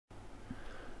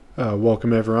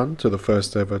Welcome everyone to the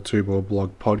first ever Two Ball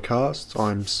Blog podcast.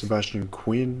 I'm Sebastian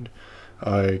Quinn.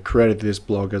 I created this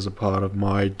blog as a part of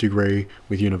my degree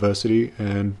with university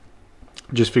and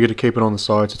just figured to keep it on the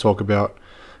side to talk about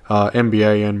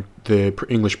NBA and the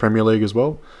English Premier League as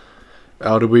well.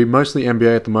 It'll be mostly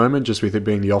NBA at the moment, just with it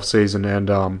being the off season, and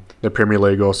the Premier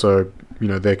League also,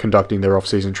 they're conducting their off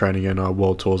season training and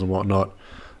world tours and whatnot.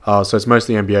 So it's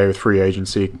mostly NBA with free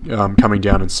agency coming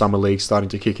down and summer league starting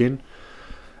to kick in.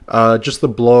 Just the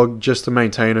blog, just to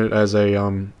maintain it as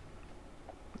a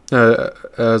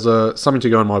something to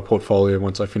go in my portfolio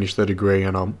once I finish the degree,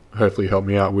 and hopefully help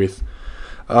me out with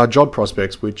job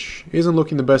prospects, which isn't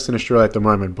looking the best in Australia at the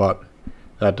moment, but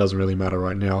that doesn't really matter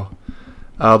right now.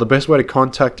 The best way to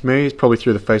contact me is probably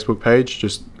through the Facebook page.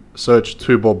 Just search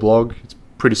Two Ball Blog. It's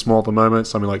pretty small at the moment,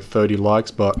 something like 30 likes,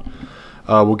 but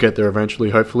we'll get there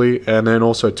eventually, hopefully. And then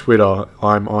also Twitter.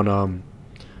 I'm on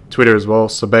Twitter as well,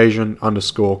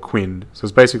 Sebastian_Quinn. So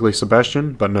it's basically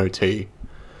Sebastian, but no T.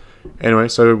 Anyway,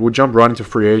 so we'll jump right into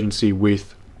free agency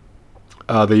with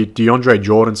the DeAndre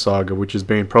Jordan saga, which has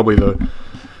been probably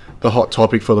the hot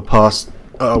topic for the past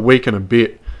week and a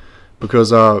bit.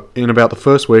 Because in about the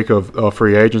first week of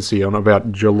free agency, on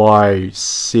about July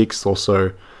 6th or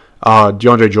so,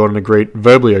 DeAndre Jordan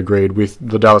verbally agreed with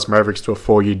the Dallas Mavericks to a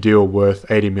 4-year deal worth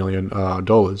 $80 million.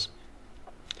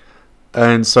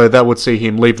 And so that would see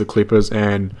him leave the Clippers,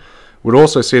 and would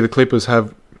also see the Clippers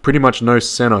have pretty much no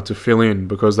center to fill in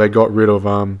because they got rid of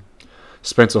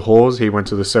Spencer Hawes. He went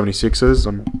to the 76ers,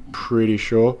 I'm pretty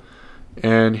sure.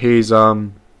 And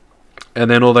and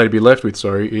then all they'd be left with,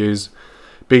 is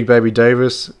Big Baby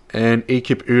Davis and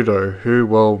Ekip Udo,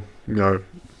 who,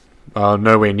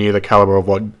 nowhere near the caliber of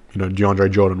what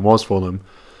DeAndre Jordan was for them.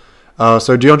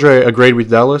 So DeAndre agreed with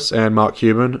Dallas and Mark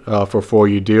Cuban for a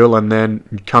 4-year deal, and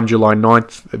then come July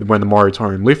 9th, when the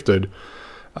moratorium lifted,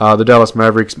 the Dallas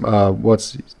Mavericks,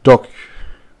 Doc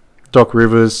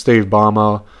Rivers, Steve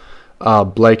Ballmer,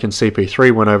 Blake and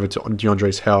CP3 went over to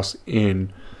DeAndre's house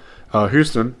in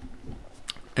Houston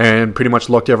and pretty much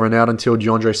locked everyone out until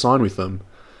DeAndre signed with them.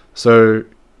 So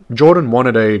Jordan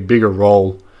wanted a bigger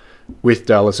role with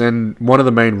Dallas, and one of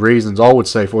the main reasons I would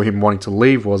say for him wanting to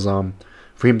leave was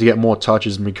for him to get more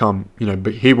touches and become,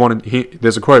 but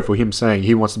there's a quote for him saying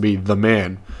he wants to be the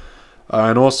man.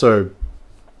 And also,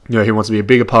 he wants to be a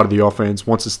bigger part of the offense,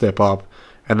 wants to step up.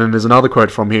 And then there's another quote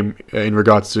from him in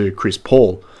regards to Chris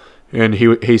Paul. And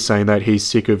he's saying that he's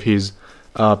sick of his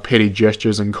petty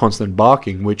gestures and constant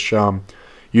barking, which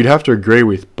you'd have to agree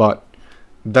with. But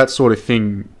that sort of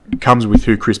thing comes with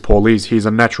who Chris Paul is. He's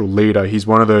a natural leader. He's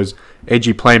one of those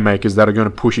edgy playmakers that are going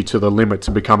to push you to the limit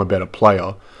to become a better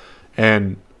player.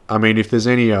 And I mean, if there's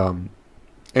any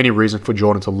reason for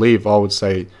Jordan to leave, I would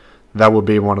say that would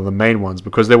be one of the main ones,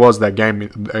 because there was that game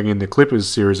in the Clippers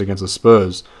series against the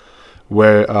Spurs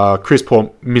where Chris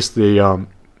Paul missed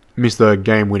the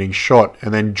game-winning shot,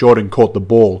 and then Jordan caught the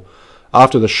ball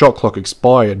after the shot clock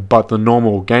expired, but the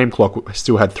normal game clock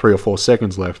still had 3 or 4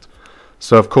 seconds left.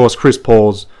 So of course Chris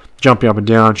Paul's jumping up and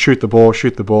down, shoot the ball.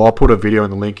 I'll put a video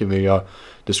in the link in the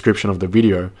description of the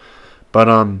video,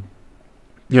 but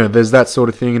there's that sort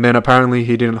of thing. And then apparently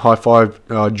he didn't high-five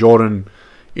Jordan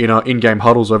in in-game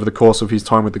huddles over the course of his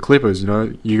time with the Clippers.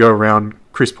 You go around,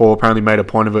 Chris Paul apparently made a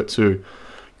point of it to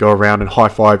go around and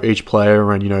high-five each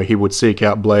player, and, he would seek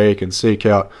out Blake and seek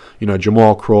out,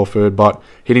 Jamal Crawford, but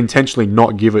he'd intentionally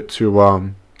not give it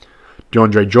to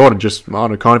DeAndre Jordan, just,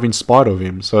 kind of in spite of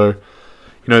him. So,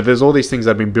 there's all these things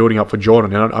that have been building up for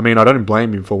Jordan, and I don't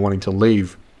blame him for wanting to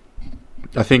leave.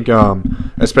 I think,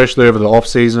 especially over the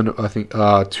off-season, I think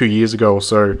 2 years ago or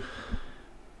so,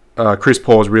 Chris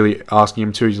Paul was really asking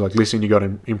him to. He's like, listen, you got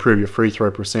to improve your free throw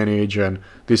percentage, and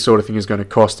this sort of thing is going to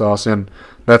cost us. And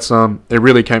that's it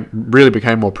really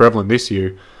became more prevalent this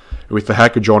year with the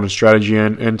Hacker Jordan strategy,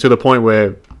 and to the point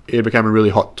where it became a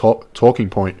really hot talking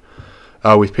point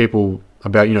with people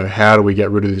about, how do we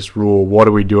get rid of this rule? What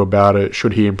do we do about it?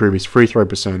 Should he improve his free throw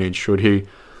percentage? Should he...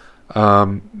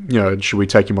 should we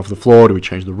take him off the floor? Do we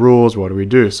change the rules? What do we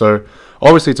do? So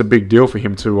obviously it's a big deal for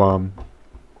him to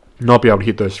not be able to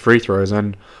hit those free throws,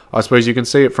 and I suppose you can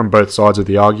see it from both sides of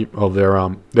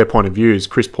their point of views.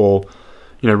 Chris Paul,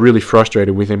 really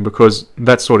frustrated with him because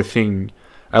that sort of thing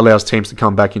allows teams to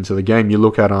come back into the game. You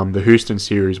look at the Houston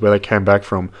series where they came back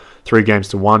from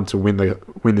 3-1 to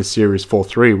win the series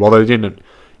 4-3. While they didn't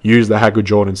use the Hacker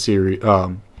Jordan series,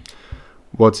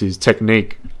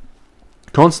 technique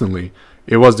constantly,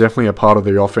 it was definitely a part of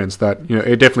the offense that,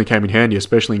 it definitely came in handy,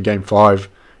 especially in Game 5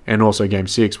 and also Game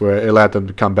 6, where it allowed them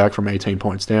to come back from 18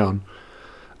 points down.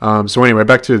 So anyway,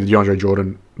 back to the DeAndre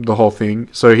Jordan, the whole thing.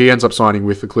 So he ends up signing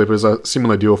with the Clippers, a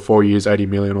similar deal, 4 years, $80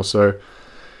 million or so.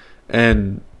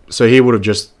 and so he would have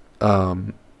just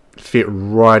fit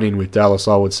right in with Dallas,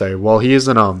 I would say. Well, he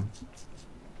isn't I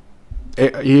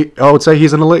would say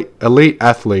he's an elite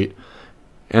athlete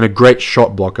and a great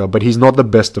shot blocker, but he's not the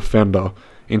best defender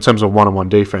in terms of one-on-one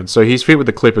defense. So his fit with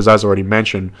the Clippers, as already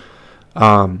mentioned,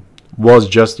 was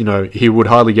just, he would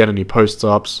hardly get any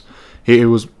post-ups. He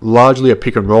was largely a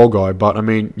pick-and-roll guy, but, I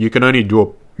mean, you can only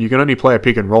play a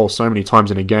pick-and-roll so many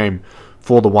times in a game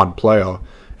for the one player.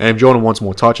 And if Jordan wants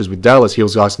more touches with Dallas, he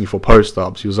was asking for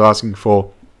post-ups. He was asking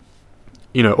for,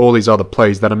 all these other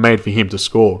plays that are made for him to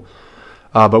score.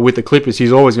 But with the Clippers,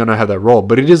 he's always going to have that role.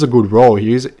 But it is a good role.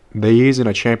 He is in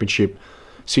a championship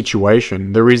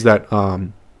situation. There is that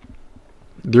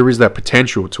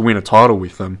potential to win a title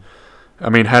with them. I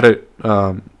mean,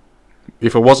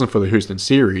 if it wasn't for the Houston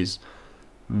series,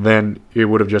 then it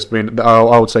would have just been.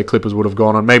 I would say Clippers would have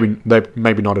gone on. Maybe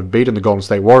not have beaten the Golden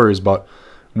State Warriors, but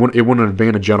it wouldn't have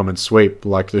been a gentleman's sweep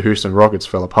like the Houston Rockets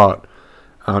fell apart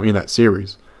in that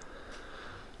series.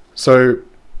 So,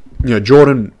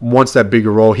 Jordan wants that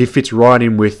bigger role. He fits right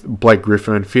in with Blake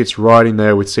Griffin, fits right in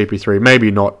there with CP3.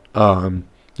 Maybe not, on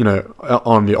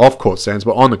the off-court sense,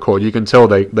 but on the court, you can tell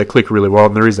they click really well,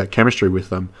 and there is that chemistry with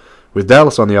them. With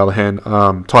Dallas, on the other hand,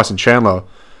 Tyson Chandler,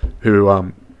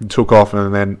 who took off,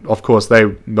 and then, of course, they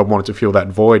wanted to fill that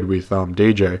void with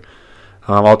DJ.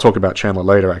 I'll talk about Chandler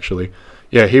later, actually.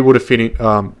 Yeah, he would have fit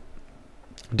in.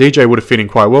 DJ would have fit in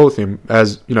quite well with him,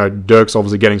 as Dirk's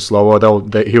obviously getting slower.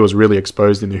 He was really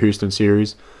exposed in the Houston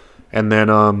series, and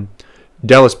then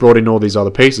Dallas brought in all these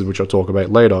other pieces, which I'll talk about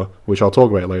later.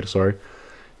 Sorry,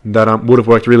 that would have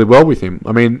worked really well with him.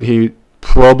 I mean, he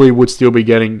probably would still be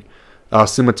getting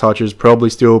similar touches, probably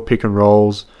still pick and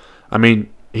rolls. I mean,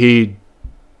 he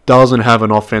doesn't have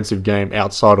an offensive game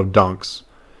outside of dunks.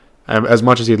 As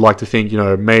much as he'd like to think,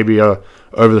 maybe a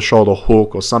over-the-shoulder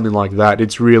hook or something like that,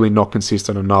 it's really not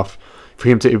consistent enough for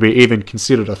him to be even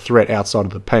considered a threat outside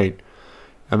of the paint.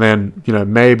 And then,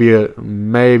 maybe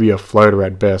a floater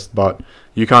at best, but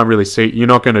you can't really see. You're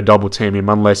not going to double team him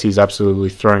unless he's absolutely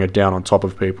throwing it down on top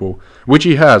of people, which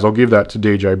he has. I'll give that to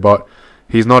DJ, but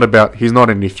he's not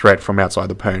any threat from outside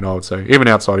the paint, I would say, even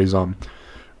outside his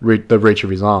the reach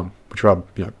of his arm, which are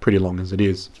pretty long as it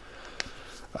is.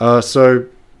 So.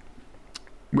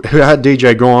 Who had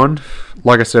DJ gone,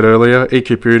 like I said earlier, Ike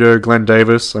Caputo, Glenn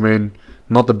Davis, I mean,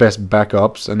 not the best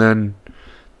backups, and then,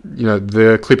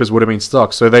 the Clippers would have been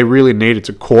stuck, so they really needed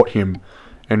to court him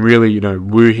and really,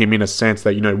 woo him in a sense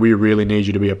that, we really need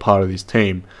you to be a part of this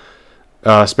team,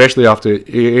 especially after,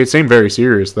 it seemed very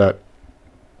serious that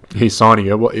he's signing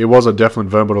it. It was a definite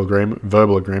verbal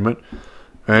agreement,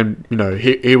 and,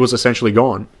 he was essentially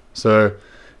gone, so,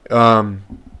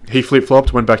 he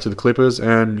flip-flopped, went back to the Clippers,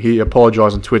 and he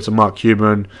apologized on Twitter to Mark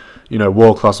Cuban,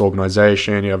 world-class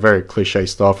organization, very cliche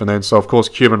stuff. And then, so of course,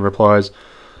 Cuban replies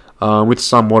with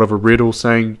somewhat of a riddle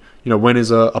saying, when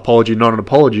is an apology not an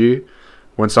apology?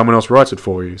 When someone else writes it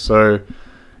for you. So,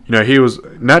 he was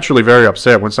naturally very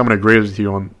upset when someone agrees with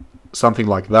you on something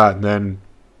like that. And then,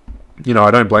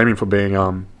 I don't blame him for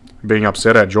being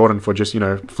upset at Jordan for just,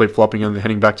 flip-flopping and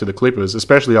heading back to the Clippers,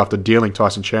 especially after dealing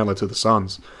Tyson Chandler to the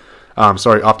Suns.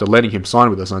 After letting him sign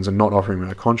with the Suns and not offering him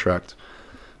a contract.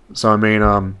 So, I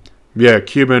mean,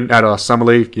 Cuban at Summer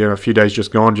League, a few days just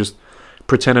gone, just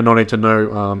pretended not to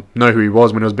know who he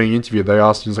was when he was being interviewed. They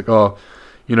asked him, how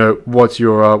do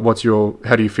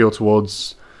you feel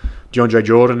towards DeAndre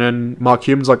Jordan? And Mark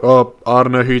Cuban's like, I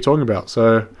don't know who you're talking about.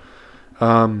 So,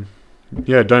 don't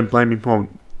blame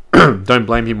him don't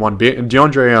blame him one bit. And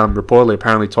DeAndre reportedly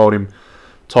apparently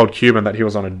told Cuban that he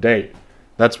was on a date.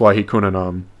 That's why he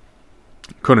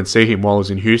couldn't see him while he was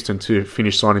in Houston to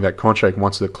finish signing that contract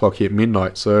once the clock hit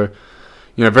midnight. So,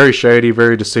 very shady,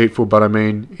 very deceitful. But I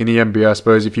mean, in the NBA, I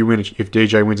suppose if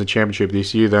DJ wins a championship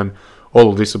this year, then all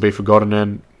of this will be forgotten,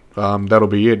 and that'll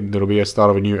be it. That'll be a start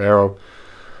of a new era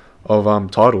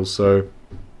of titles. So,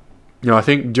 I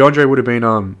think DeAndre would have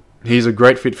been. He's a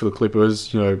great fit for the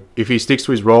Clippers. If he sticks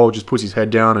to his role, just puts his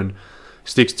head down and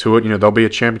sticks to it, they'll be a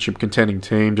championship contending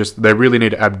team. Just they really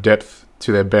need to add depth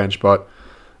to their bench, but.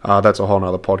 That's a whole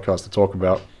other podcast to talk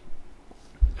about.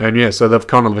 And so they've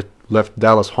kind of left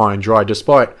Dallas high and dry,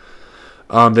 despite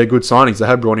their good signings. They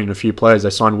have brought in a few players.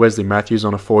 They signed Wesley Matthews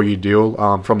on a 4-year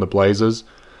deal from the Blazers.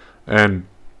 And,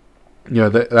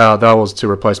 that was to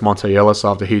replace Monte Ellis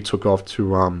after he took off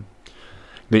to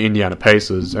the Indiana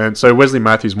Pacers. And so Wesley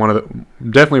Matthews,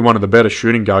 definitely one of the better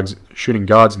shooting guards in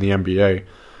the NBA.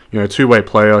 Two-way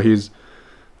player. He's...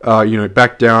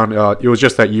 back down. It was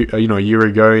just that a year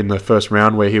ago in the first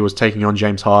round where he was taking on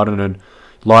James Harden and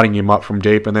lighting him up from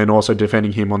deep, and then also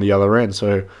defending him on the other end.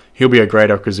 So he'll be a great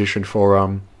acquisition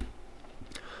for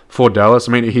for Dallas.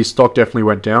 I mean, his stock definitely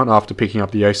went down after picking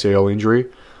up the ACL injury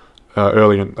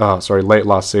late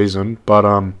last season. But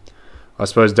I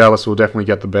suppose Dallas will definitely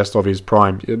get the best of his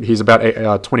prime. He's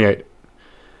about 28.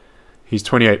 He's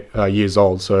 28 years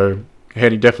old, so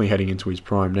definitely heading into his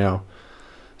prime now.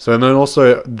 So and then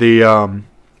also the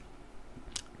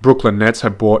Brooklyn Nets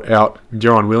have bought out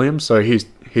Deron Williams, so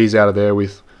he's out of there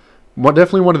with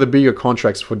definitely one of the bigger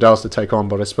contracts for Dallas to take on.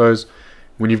 But I suppose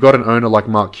when you've got an owner like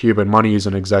Mark Cuban, money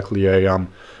isn't exactly a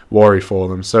worry for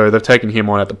them. So they've taken him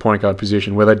on at the point guard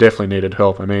position where they definitely needed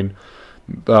help. I mean,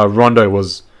 Rondo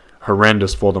was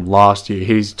horrendous for them last year.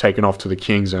 He's taken off to the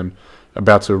Kings and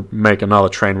about to make another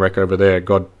train wreck over there.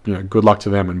 God, good luck to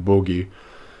them and Boogie.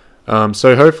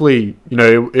 So hopefully,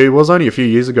 it was only a few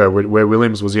years ago where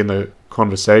Williams was in the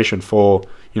conversation for,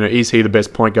 is he the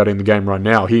best point guard in the game right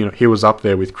now? He was up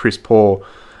there with Chris Paul.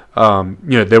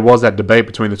 There was that debate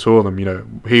between the two of them.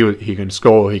 He can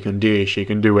score, he can dish, he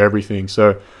can do everything.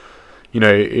 So,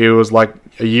 it was like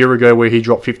a year ago where he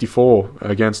dropped 54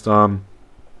 against the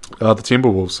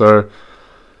Timberwolves. So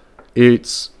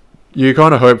you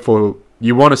kind of hope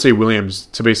you want to see Williams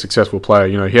to be a successful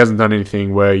player. He hasn't done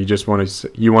anything where you want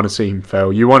to see him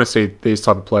fail. You want to see these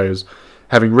type of players,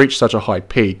 having reached such a high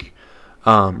peak,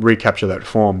 recapture that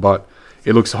form. But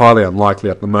it looks highly unlikely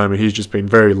at the moment. He's just been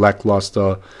very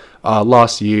lackluster.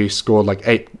 Last year, scored like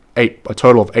a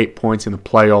total of 8 points in the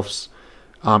playoffs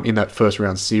in that first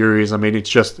round series. I mean,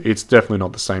 it's definitely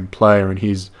not the same player, and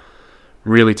he's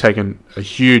really taken a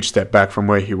huge step back from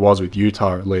where he was with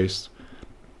Utah, at least.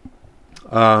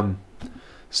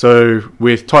 So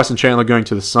with Tyson Chandler going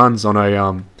to the Suns on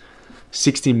a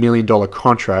 $60 million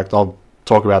contract, I'll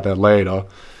talk about that later.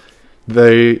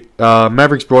 The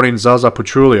Mavericks brought in Zaza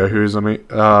Pachulia, who's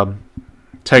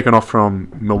taken off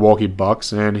from Milwaukee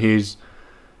Bucks, and he's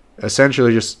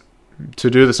essentially just to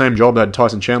do the same job that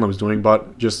Tyson Chandler was doing,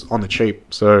 but just on the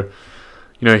cheap. So,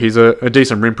 he's a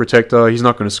decent rim protector. He's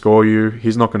not going to score you.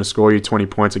 He's not going to score you 20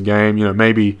 points a game.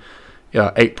 Maybe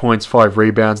 8 points, 5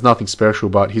 rebounds, nothing special,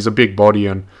 but he's a big body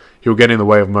and he'll get in the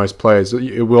way of most players.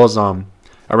 It was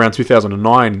around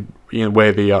 2009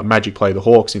 where the Magic played the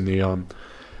Hawks in the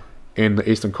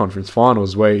Eastern Conference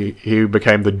Finals, where he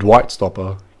became the Dwight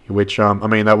stopper, which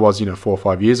that was 4 or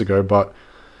 5 years ago, but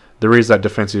there is that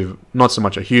defensive, not so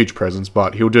much a huge presence,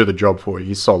 but he'll do the job for you.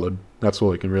 He's solid. That's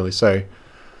all you can really say.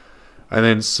 And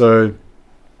then so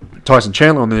Tyson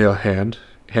Chandler, on the other hand,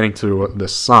 heading to the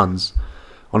Suns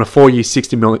on a 4-year,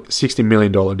 $60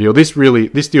 million deal.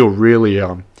 This deal really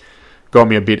got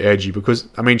me a bit edgy because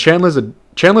Chandler's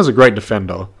a great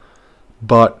defender,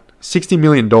 but $60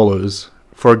 million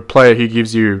for a player who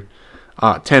gives you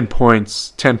 10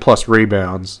 points, 10 plus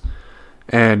rebounds,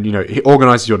 and he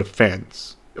organizes your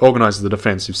defense, organizes the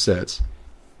defensive sets,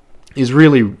 is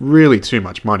really, really too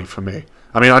much money for me.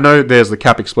 I know there's the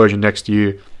cap explosion next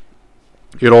year.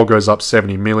 It all goes up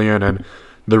 $70 million, and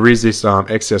there is this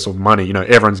excess of money.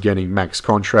 Everyone's getting max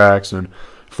contracts and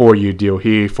 4-year deal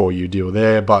here, 4-year deal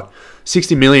there. But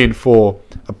 $60 million for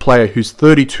a player who's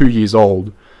 32 years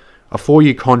old, a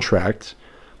 4-year contract,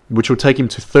 which will take him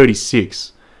to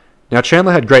 36. Now,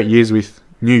 Chandler had great years with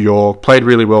New York, played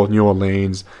really well with New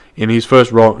Orleans. In his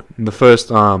first run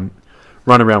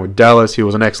around with Dallas, he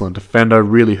was an excellent defender,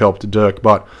 really helped Dirk.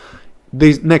 But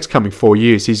these next coming 4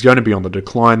 years, he's going to be on the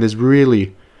decline. There's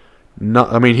really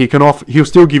he'll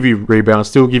still give you rebounds,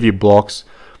 still give you blocks.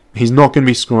 He's not going to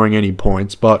be scoring any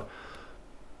points, but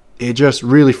it just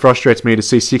really frustrates me to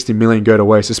see $60 million go to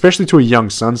waste, especially to a young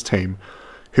Suns team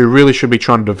who really should be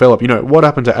trying to develop. What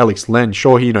happened to Alex Len?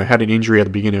 Sure, he had an injury at the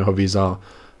beginning of his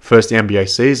first NBA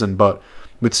season, but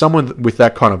with someone with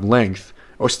that kind of length,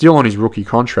 or still on his rookie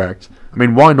contract,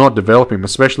 why not develop him,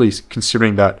 especially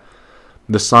considering that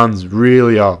the Suns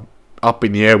really are up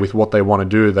in the air with what they want to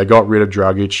do. They got rid of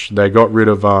Dragic. They got rid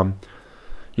of,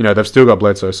 they've still got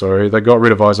Bledsoe, sorry. They got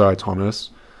rid of Isaiah Thomas.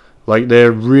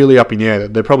 They're really up in the air.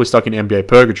 They're probably stuck in NBA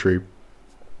purgatory,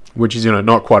 which is,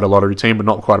 not quite a lottery team, but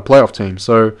not quite a playoff team.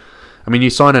 So, you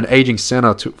sign an aging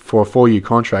center for a 4-year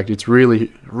contract. It's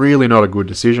really, really not a good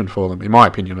decision for them, in my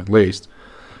opinion, at least.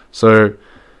 So,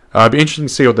 it'd be interesting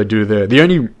to see what they do there. The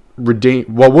only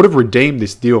what would have redeemed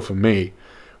this deal for me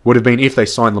would have been if they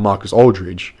signed LaMarcus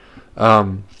Aldridge.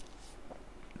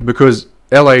 Because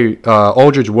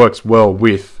Aldridge works well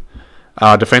with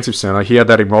defensive center. He had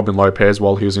that in Robin Lopez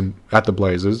while he was at the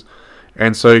Blazers,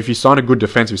 and so if you sign a good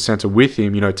defensive center with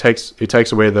him, it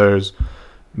takes away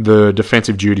the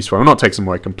defensive duties for him. Not takes them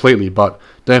away completely, but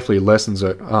definitely lessens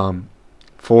it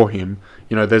for him.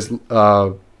 There's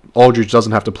Aldridge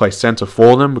doesn't have to play center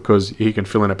for them because he can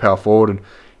fill in a power forward, and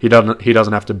he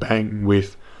doesn't have to bang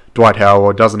with Dwight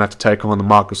Howard, doesn't have to take on the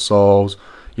Marcus Souls.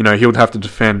 He would have to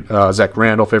defend Zach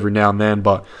Randolph every now and then.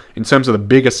 But in terms of the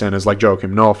bigger centers, like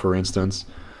Joakim Noah, for instance,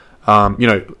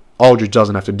 Aldridge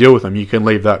doesn't have to deal with them. You can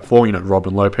leave that for,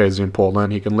 Robin Lopez in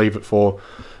Portland. He can leave it for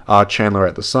Chandler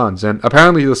at the Suns. And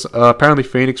apparently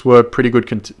Phoenix were pretty good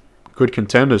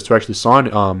contenders to actually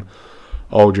sign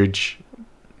Aldridge.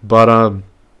 But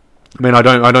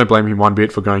I don't blame him one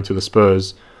bit for going to the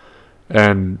Spurs.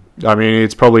 And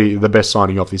it's probably the best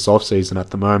signing of this offseason at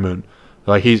the moment.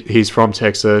 Like he's from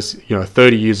Texas,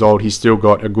 30 years old. He's still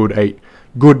got a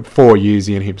good 4 years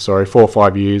in him. 4 or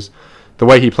 5 years. The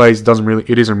way he plays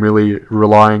isn't really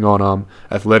relying on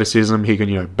athleticism. He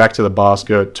can back to the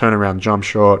basket, turn around jump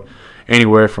shot,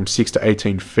 anywhere from 6 to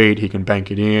 18 feet. He can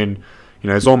bank it in.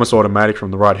 It's almost automatic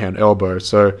from the right hand elbow.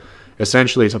 So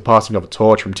essentially, it's a passing of a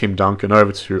torch from Tim Duncan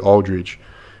over to Aldridge.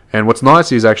 And what's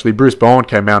nice is actually Bruce Bowen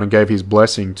came out and gave his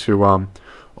blessing to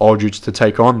Aldridge to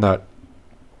take on that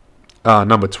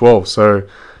number 12. So,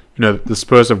 the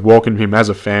Spurs have welcomed him as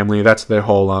a family. That's their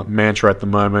whole mantra at the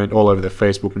moment, all over their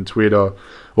Facebook and Twitter.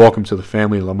 Welcome to the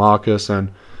family, LaMarcus.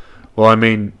 And,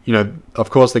 of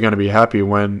course they're going to be happy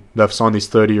when they've signed this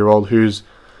 30-year-old who's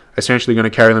essentially going to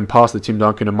carry them past the Tim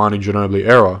Duncan and Manu Ginobili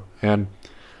era. And,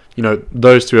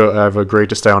 those two have agreed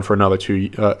to stay on for another 2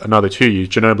 years.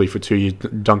 Ginobili for 2 years,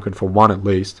 Duncan for 1 at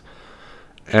least.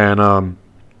 And,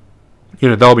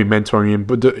 they'll be mentoring him.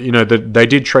 But, they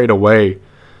did trade away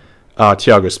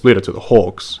Thiago Splitter to the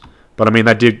Hawks. But,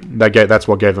 that's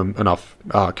what gave them enough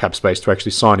cap space to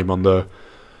actually sign him on the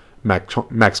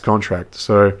max contract.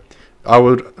 So, I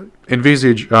would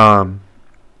envisage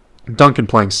Duncan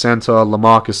playing center,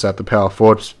 LaMarcus at the power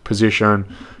forward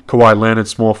position, Kawhi Leonard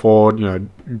small forward,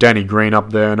 Danny Green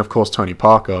up there, and of course Tony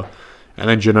Parker, and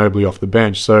then Ginobili off the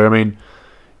bench. So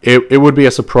it would be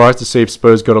a surprise to see if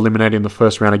Spurs got eliminated in the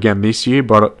first round again this year,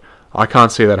 but I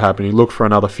can't see that happening. Look for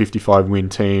another 55-win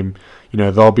team.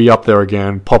 They'll be up there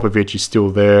again. Popovich is still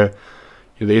there.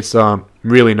 It's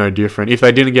really no different. If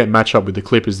they didn't get matched up with the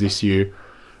Clippers this year,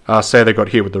 say they got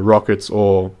hit with the Rockets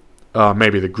or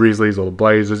maybe the Grizzlies or the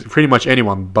Blazers, pretty much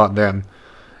anyone but them,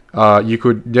 you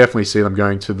could definitely see them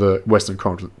going to the Western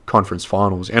Conference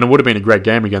Finals. And it would have been a great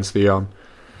game against the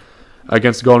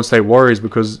Golden State Warriors,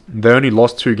 because they only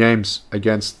lost 2 games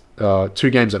against 2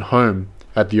 games at home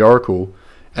at the Oracle,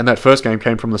 and that first game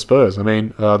came from the Spurs.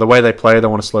 The way they play, they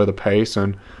want to slow the pace,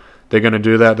 and they're going to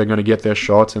do that. They're going to get their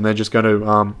shots, and they're just going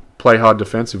to play hard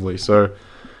defensively. So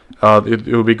it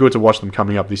will be good to watch them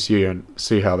coming up this year and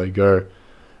see how they go.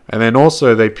 And then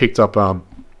also they picked up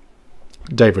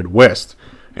David West.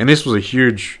 And this was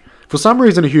for some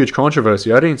reason, a huge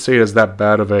controversy. I didn't see it as that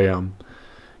bad of a,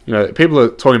 people are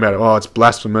talking about, it's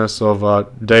blasphemous of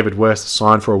David West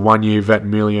signed for a 1-year vet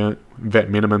minimum.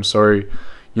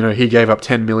 He gave up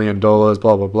 $10 million, blah,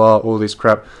 blah, blah, all this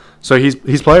crap. So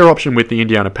his player option with the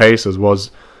Indiana Pacers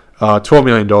was a $12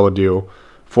 million deal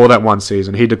for that one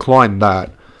season. He declined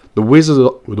that. The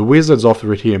Wizards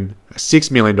offered him a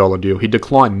 $6 million deal. He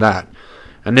declined that.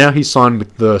 And now he's signed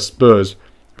with the Spurs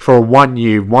for a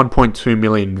 1-year, $1.2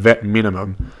 million vet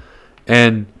minimum.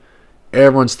 And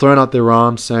everyone's thrown out their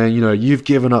arms saying, you've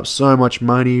given up so much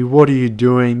money. What are you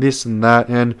doing? This and that.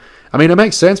 And, it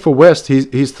makes sense for West.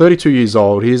 He's 32 years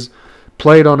old. He's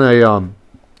played on a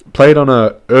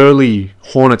early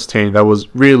Hornets team that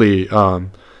was really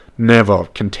never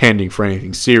contending for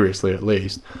anything seriously, at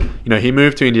least. He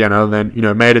moved to Indiana and then,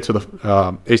 made it to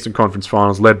the Eastern Conference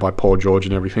Finals, led by Paul George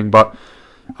and everything. But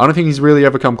I don't think he's really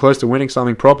ever come close to winning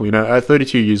something properly. At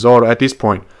 32 years old, at this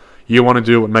point, you want to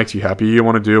do what makes you happy. You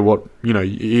want to do what,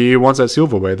 he wants that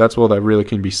silverware. That's all that really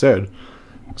can be said.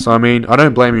 So, I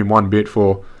don't blame him one bit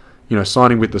for,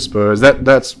 signing with the Spurs.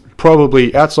 That's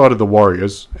probably outside of the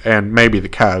Warriors and maybe the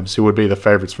Cavs, who would be the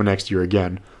favourites for next year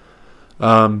again.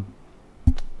 The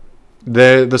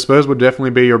Spurs would definitely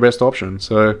be your best option.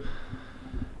 So,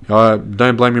 I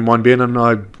don't blame him one bit, and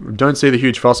I don't see the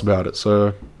huge fuss about it.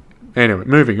 So, anyway,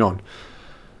 moving on.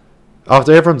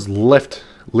 After everyone's left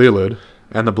Lillard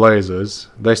and the Blazers,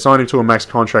 they signed him to a max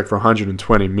contract for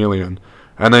 $120 million.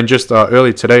 And then just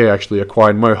early today, actually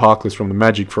acquired Mo Harkless from the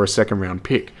Magic for a second-round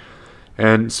pick.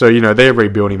 And so, they're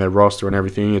rebuilding their roster and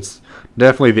everything. It's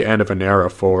definitely the end of an era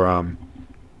for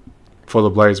the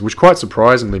Blazers, which quite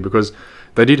surprisingly, because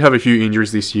they did have a few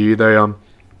injuries this year. They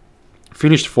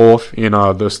finished 4th in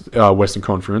the Western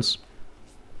Conference.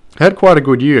 Had quite a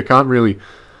good year. Can't really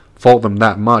fault them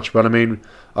that much. But,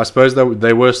 I suppose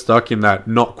they were stuck in that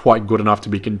not quite good enough to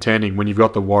be contending when you've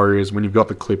got the Warriors, when you've got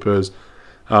the Clippers.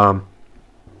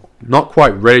 Not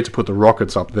quite ready to put the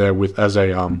Rockets up there as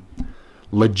a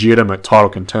legitimate title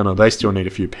contender. They still need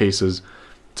a few pieces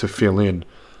to fill in.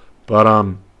 But,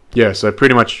 so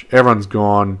pretty much everyone's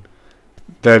gone.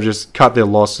 they've just cut their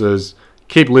losses,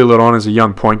 keep Lillard on as a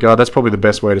young point guard. That's probably the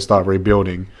best way to start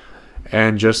rebuilding,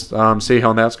 and just see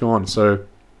how that's gone. So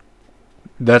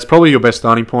that's probably your best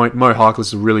starting point. Mo Harkless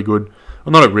is really good.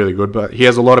 Well, not really good, but he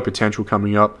has a lot of potential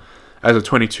coming up. As a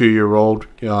 22-year-old,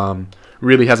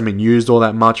 really hasn't been used all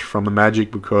that much from the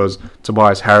Magic because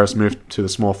Tobias Harris moved to the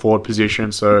small forward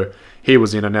position, so he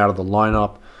was in and out of the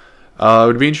lineup. It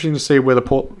would be interesting to see where the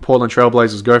Portland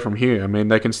Trailblazers go from here. I mean,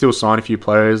 they can still sign a few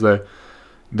players. There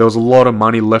was a lot of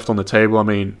money left on the table. I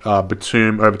mean,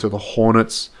 Batum over to the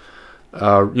Hornets.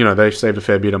 They've saved a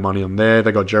fair bit of money on there.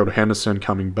 They got Gerald Henderson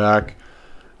coming back.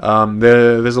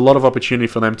 There's a lot of opportunity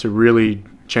for them to really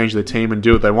change their team and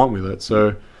do what they want with it.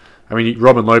 So, I mean,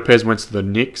 Robin Lopez went to the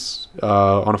Knicks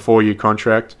on a 4-year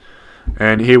contract,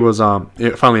 and he was,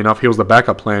 funnily enough, he was the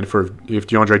backup plan for if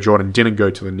DeAndre Jordan didn't go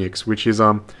to the Knicks, which is,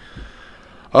 I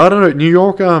don't know, New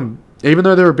York, even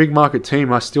though they're a big market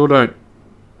team, I still don't,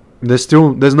 there's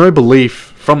no belief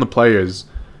from the players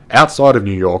outside of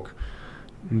New York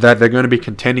that they're going to be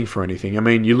contending for anything. I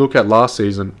mean, you look at last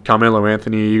season, Carmelo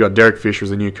Anthony, you got Derek Fisher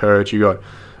as a new coach, you got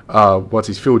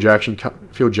Phil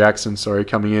Jackson,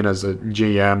 coming in as a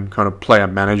GM, kind of player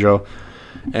manager,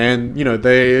 and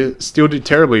they still did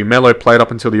terribly. Melo played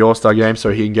up until the All-Star game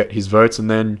so he can get his votes, and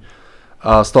then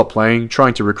stopped playing,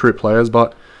 trying to recruit players.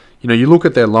 But you look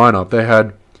at their lineup, they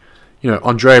had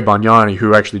Andrea Bargnani,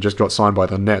 who actually just got signed by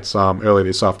the Nets earlier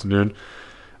this afternoon,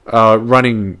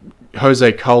 running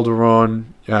Jose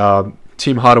Calderon,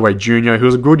 Tim Hardaway Jr., who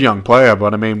was a good young player,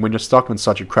 but I mean, when you're stuck on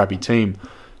such a crappy team,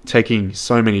 taking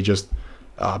so many just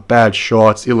bad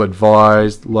shots,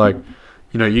 ill-advised,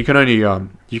 you can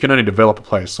only develop a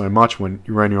player so much when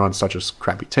you're only on such a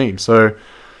crappy team. So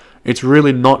it's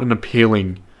really not an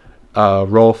appealing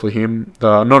role for him,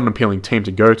 not an appealing team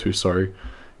to go to. Sorry,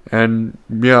 and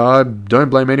I don't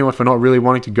blame anyone for not really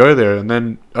wanting to go there. And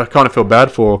then I kind of feel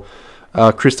bad for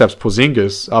Kristaps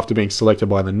Porzingis after being selected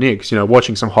by the Knicks.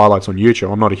 Watching some highlights on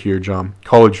YouTube. I'm not a huge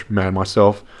college man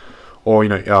myself, or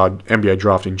NBA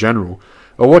draft in general.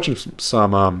 Or watching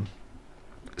some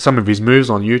of his moves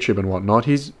on YouTube and whatnot.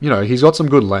 He's got some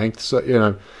good length.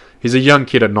 So, he's a young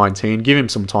kid at 19. Give him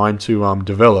some time to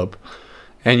develop,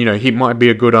 and he might be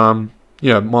a good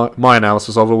my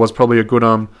analysis of it was probably a good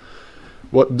Donatas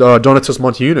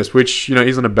Montiunas, which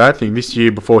isn't a bad thing. This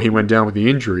year before he went down with the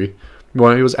injury,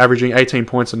 well, he was averaging 18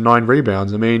 points and 9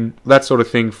 rebounds. I mean, that sort of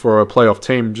thing for a playoff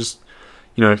team just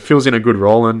fills in a good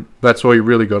role, and that's all you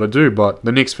really got to do. But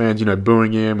the Knicks fans,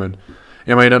 booing him, and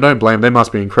I mean, I don't blame them. They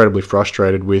must be incredibly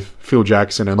frustrated with Phil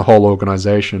Jackson and the whole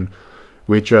organization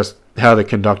with just how they're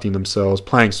conducting themselves,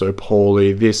 playing so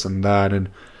poorly, this and that. And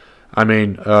I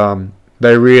mean,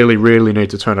 they really, really need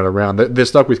to turn it around. They're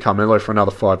stuck with Carmelo for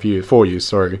another 4 years,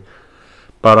 sorry.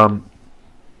 But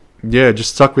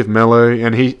just stuck with Melo,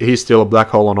 and he's still a black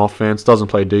hole on offense, doesn't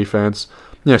play defense.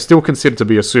 Still considered to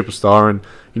be a superstar, and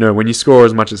when you score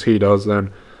as much as he does,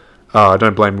 then I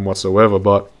don't blame him whatsoever.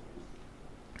 But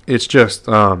it's just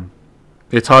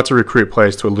it's hard to recruit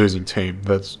players to a losing team.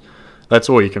 That's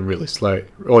all you can really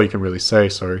say.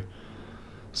 Sorry.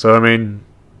 So I mean,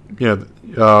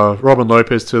 Robin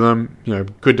Lopez to them,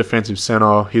 good defensive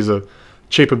center. He's a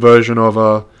cheaper version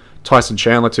of Tyson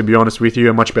Chandler, to be honest with you,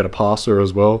 a much better passer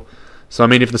as well. So I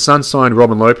mean, if the Suns signed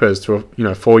Robin Lopez to a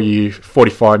 4-year,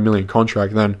 $45 million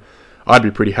contract, then I'd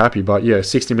be pretty happy. But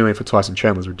 $60 million for Tyson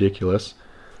Chandler is ridiculous.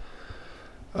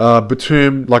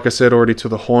 Batum, like I said already, to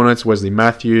the Hornets. Wesley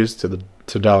Matthews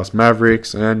to Dallas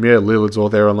Mavericks, and Lillard's all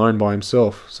there alone by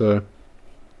himself. So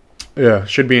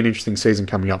should be an interesting season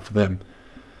coming up for them.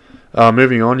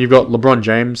 Moving on, you've got LeBron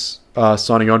James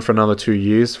signing on for another 2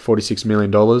 years, $46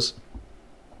 million,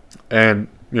 and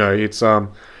it's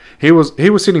he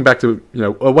was sitting back to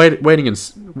waiting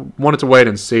and wanted to wait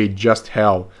and see just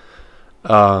how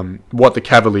what the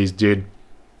Cavaliers did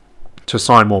to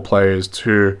sign more players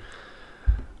to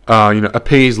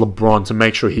appease LeBron to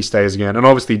make sure he stays again. And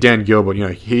obviously Dan Gilbert,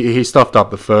 he stuffed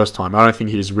up the first time. I don't think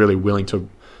he's really willing to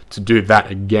do that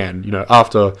again.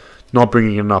 After not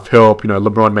bringing enough help,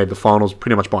 LeBron made the finals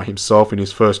pretty much by himself in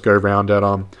his first go round at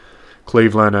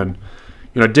Cleveland, and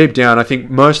deep down, I think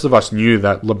most of us knew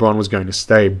that LeBron was going to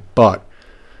stay, but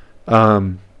I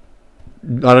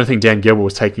don't think Dan Gilbert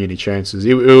was taking any chances.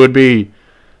 It would be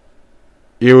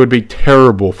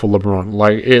terrible for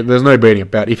LeBron. There's no beating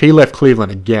about it. If he left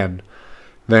Cleveland again,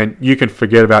 then you can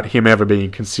forget about him ever being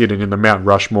considered in the Mount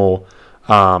Rushmore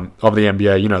of the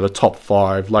NBA. The top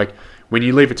 5. When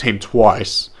you leave a team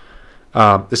twice,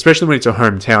 especially when it's a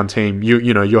hometown team,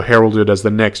 you're heralded as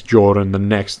the next Jordan, the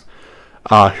next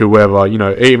whoever.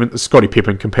 Even Scottie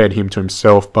Pippen compared him to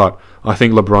himself, but I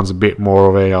think LeBron's a bit more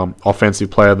of a offensive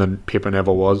player than Pippen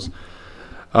ever was.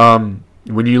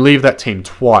 When you leave that team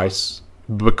twice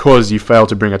because you failed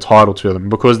to bring a title to them,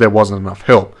 because there wasn't enough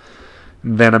help,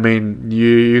 then I mean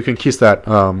you can kiss that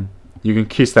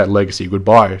legacy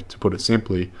goodbye, to put it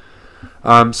simply.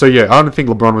 So yeah, I don't think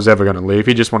LeBron was ever going to leave.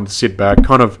 He just wanted to sit back,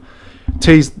 kind of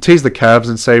tease the Cavs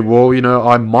and say, well, you know,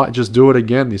 I might just do it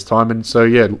again this time. And so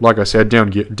yeah, like I said,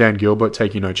 Dan Gilbert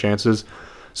taking no chances.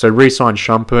 So re-signed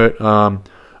Shumpert.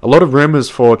 A lot of rumors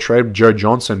for trade with Joe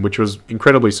Johnson, which was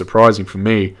incredibly surprising for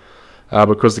me,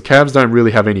 because the Cavs don't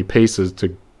really have any pieces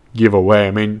to give away.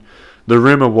 I mean, the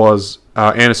rumor was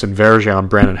Anderson Varejao and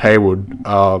Brandon Haywood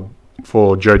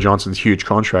for Joe Johnson's huge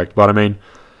contract, but I mean,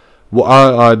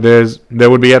 there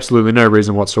would be absolutely no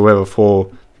reason whatsoever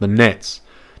for the Nets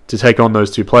to take on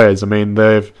those two players. I mean,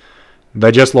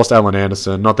 they just lost Allen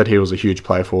Anderson. Not that he was a huge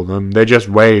player for them. They just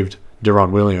waived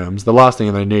Deron Williams. The last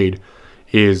thing they need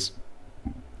is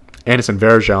Anderson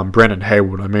Varejao and Brandon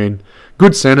Haywood. I mean,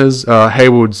 good centers.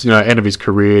 Haywood's end of his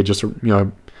career, just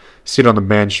sit on the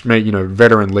bench, make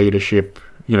veteran leadership,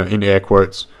 in air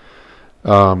quotes,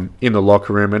 in the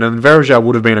locker room, and then Varejao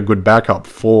would have been a good backup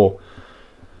for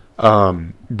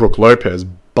Brook Lopez.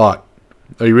 But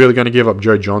are you really going to give up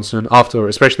Joe Johnson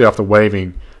especially after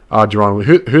waiving Deron?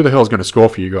 Who the hell is going to score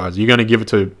for you guys? You're going to give it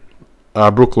to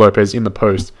Brook Lopez in the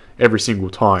post every single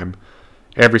time,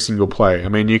 every single play. I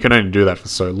mean, you can only do that for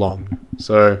so long.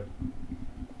 So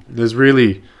there's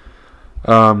really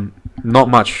not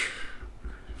much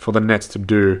for the Nets to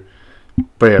do.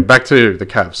 But yeah, back to the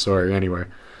Cavs. Sorry. Anyway,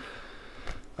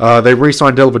 they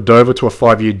re-signed Dellavedova to a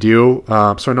 5-year deal.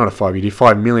 Sorry, not a 5-year deal,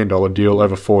 $5 million deal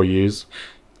over 4 years,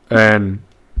 and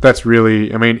that's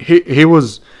really. I mean, he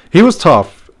was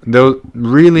tough. There was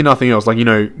really nothing else. Like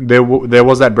there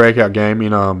was that breakout game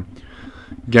in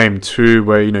game 2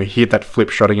 where he hit that flip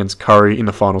shot against Curry in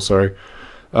the final. Sorry.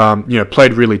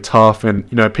 Played really tough,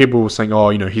 and people were saying, "Oh,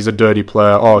 he's a dirty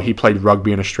player. Oh, he played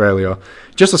rugby in Australia."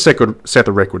 Just to set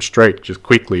the record straight, just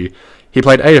quickly, he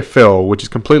played AFL, which is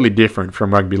completely different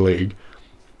from rugby league.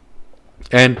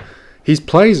 And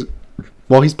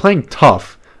while he's playing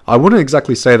tough, I wouldn't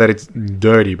exactly say that it's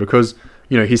dirty, because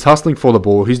he's hustling for the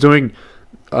ball. He's doing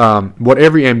what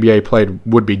every NBA player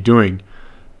would be doing.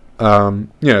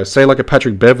 Say like a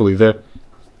Patrick Beverley, they're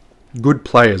good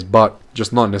players, but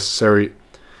just not necessarily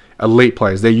elite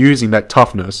players. They're using that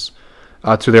toughness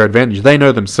to their advantage. They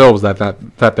know themselves that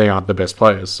they aren't the best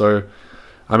players. So,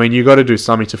 I mean, you got to do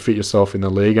something to fit yourself in the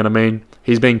league. And I mean,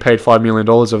 he's being paid $5 million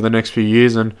over the next few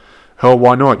years, and hell,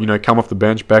 why not? Come off the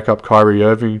bench, back up Kyrie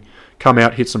Irving, come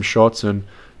out, hit some shots, and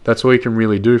that's all you can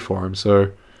really do for him.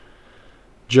 So,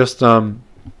 just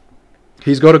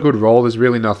he's got a good role. There's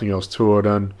really nothing else to it,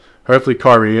 and hopefully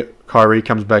Kyrie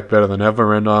comes back better than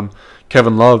ever. And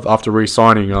Kevin Love, after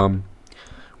re-signing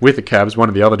with the Cavs, one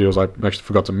of the other deals I actually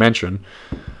forgot to mention,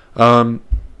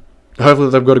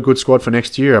 hopefully they've got a good squad for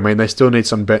next year. I mean, they still need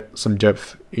some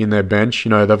depth in their bench.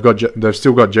 They've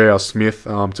still got J.R. Smith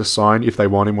to sign if they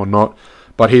want him or not,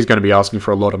 but he's going to be asking for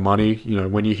a lot of money.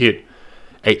 When you hit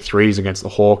 8 threes against the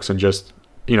Hawks and just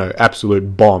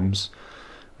absolute bombs,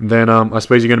 then I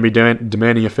suppose you're going to be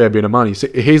demanding a fair bit of money. So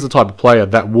he's the type of player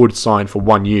that would sign for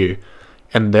 1 year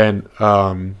and then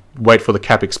wait for the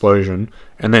cap explosion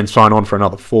and then sign on for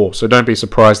another 4. So don't be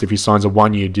surprised if he signs a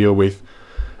 1-year deal with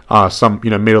some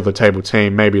middle of the table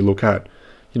team. Maybe look at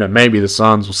maybe the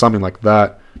Suns or something like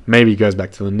that. Maybe he goes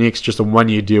back to the Knicks, just a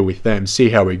 1-year deal with them, see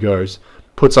how he goes,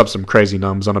 puts up some crazy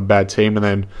numbers on a bad team, and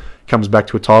then comes back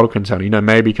to a title contender.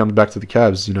 Maybe he comes back to the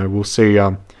Cavs. We'll see.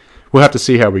 We'll have to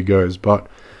see how he goes, but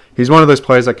he's one of those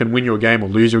players that can win you a game or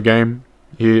lose you a game.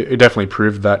 He definitely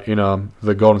proved that in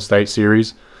the Golden State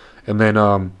series, and then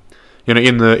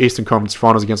in the Eastern Conference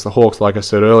Finals against the Hawks, like I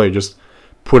said earlier, just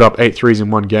put up 8 threes in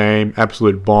one game,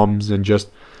 absolute bombs, and just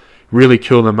really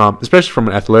kill them up, especially from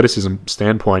an athleticism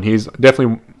standpoint. He's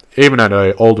definitely, even at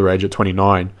an older age, at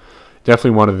 29,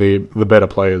 definitely one of the better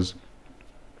players,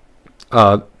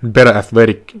 better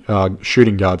athletic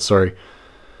shooting guards, sorry.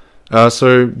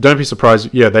 So don't be surprised.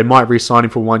 Yeah, they might re-sign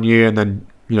him for 1 year and then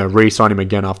re-sign him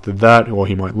again after that, or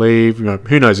he might leave.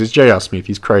 Who knows? It's J.R. Smith.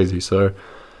 He's crazy. So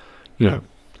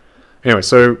Anyway,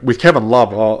 so with Kevin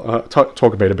Love, I'll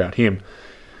talk a bit about him.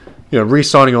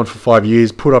 Re-signing on for 5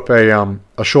 years, put up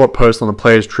a short post on the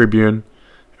Players Tribune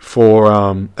for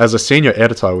as a senior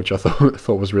editor, which I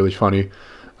thought was really funny.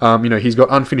 He's got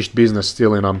unfinished business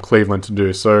still in Cleveland to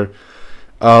do. So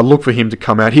look for him to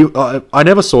come out. I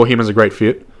never saw him as a great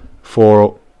fit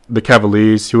for the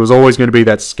Cavaliers. He was always going to be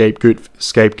that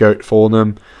scapegoat for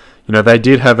them. They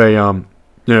did have a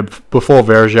before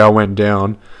Varejao went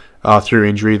down through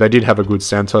injury, they did have a good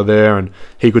center there, and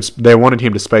they wanted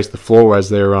him to space the floor as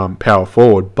their power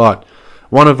forward. But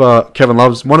one of Kevin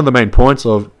Love's one of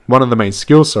the main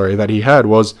skills, that he had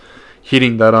was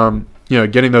hitting that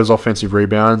getting those offensive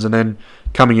rebounds and then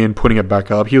coming in, putting it back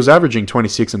up. He was averaging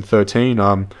 26 and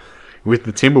 13 with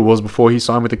the Timberwolves before he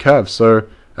signed with the Cavs. So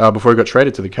before he got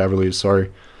traded to the Cavaliers,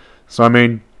 sorry. So I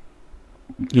mean,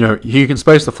 he can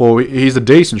space the floor. He's a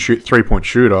decent 3-point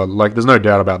shooter. Like, there's no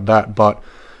doubt about that. But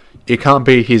it can't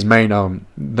be his main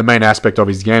the main aspect of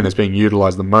his game that's being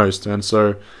utilized the most. And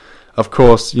so, of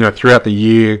course, throughout the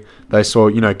year they saw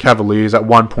Cavaliers at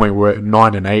one point were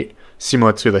 9-8,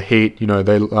 similar to the Heat.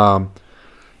 LeBron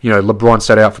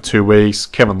sat out for 2 weeks.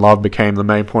 Kevin Love became the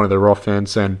main point of their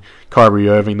offense, and Kyrie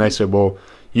Irving. They said, well,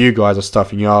 you guys are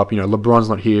stuffing up. LeBron's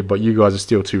not here, but you guys are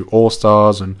still 2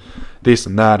 All-Stars and this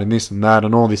and that and this and that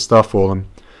and all this stuff for them.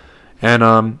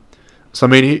 And so I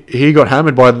mean, he got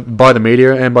hammered by the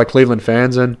media and by Cleveland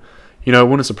fans, and it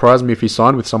wouldn't surprise me if he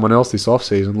signed with someone else this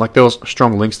offseason. Like, there was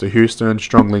strong links to Houston,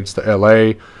 strong links to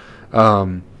LA,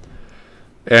 and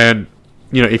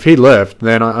if he left,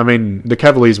 then I mean the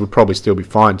Cavaliers would probably still be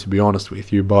fine, to be honest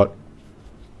with you. But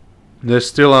there's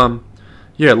still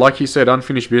like you said,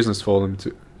 unfinished business for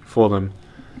them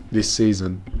this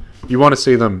season. You want to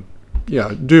see them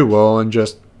do well, and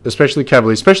just especially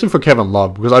Cavaliers, especially for Kevin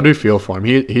Love, because I do feel for him.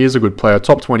 He is a good player,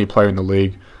 top 20 player in the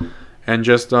league, and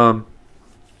just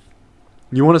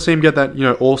you want to see him get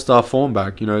that all-star form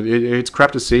back. It's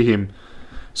crap to see him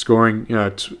scoring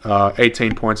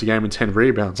 18 points a game and 10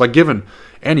 rebounds. Like, given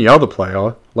any other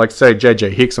player, like say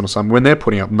JJ Hickson or something, when they're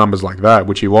putting up numbers like that,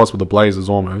 which he was with the Blazers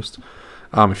almost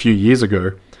a few years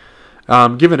ago,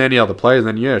 given any other players,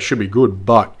 then it should be good.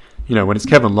 But when it's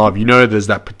Kevin Love, there's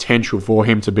that potential for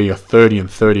him to be a 30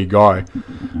 and 30 guy.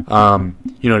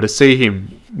 To see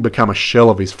him become a shell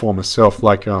of his former self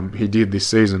like he did this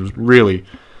season was really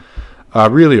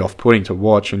off-putting to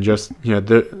watch, and just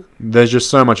there's just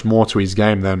so much more to his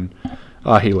game than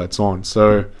he lets on.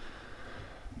 So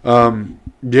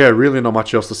really not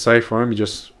much else to say for him. You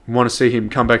just want to see him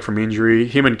come back from injury.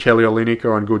 Him and Kelly Olynyk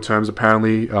are on good terms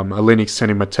apparently. Olynyk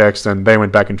sent him a text and they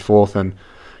went back and forth, and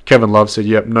Kevin Love said,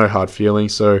 yep, no hard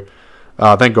feelings. So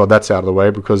thank God that's out of the way,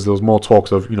 because there was more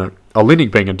talks of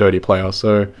Olynyk being a dirty player.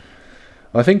 So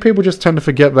I think people just tend to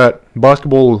forget that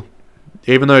basketball,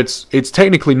 even though it's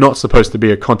technically not supposed to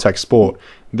be a contact sport,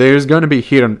 there's going to be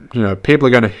hit, and people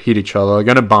are going to hit each other, are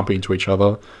going to bump into each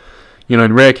other.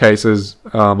 In rare cases,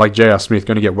 like J.R. Smith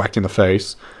going to get whacked in the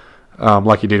face,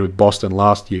 like he did with Boston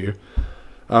last year.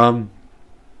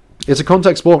 It's a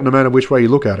contact sport no matter which way you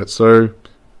look at it. So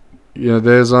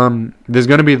there's going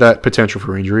to be that potential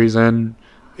for injuries, and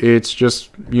it's just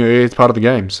it's part of the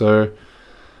game. So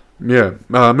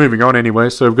moving on anyway.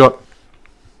 So we've got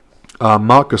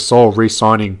Marc Gasol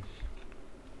re-signing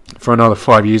for another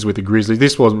 5 years with the Grizzlies.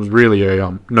 This was really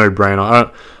a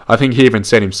no-brainer. I think he even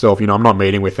said himself, I'm not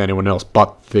meeting with anyone else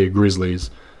but the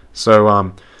Grizzlies.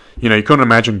 So, you couldn't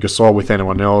imagine Gasol with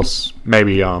anyone else,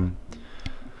 maybe,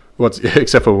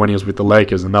 except for when he was with the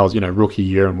Lakers, and that was, rookie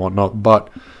year and whatnot. But,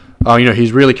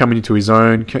 he's really coming into his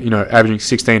own, averaging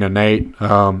 16 and 8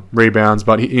 rebounds,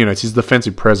 but, it's his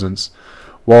defensive presence.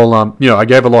 While, I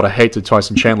gave a lot of hate to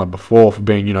Tyson Chandler before for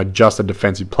being, just a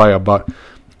defensive player, but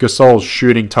Gasol's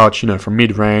shooting touch, from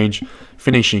mid-range,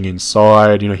 finishing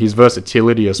inside, his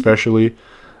versatility especially,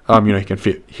 he can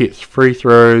hit free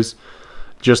throws,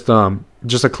 just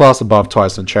a class above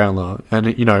Tyson Chandler, and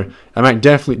I mean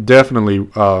definitely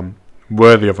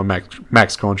worthy of a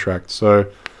max contract.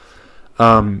 So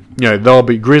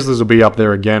Grizzlies will be up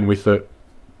there again with the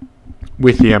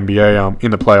NBA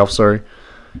in the playoffs. Sorry,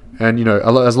 and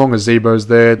as long as Zebo's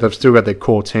there, they've still got their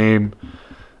core team.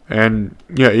 And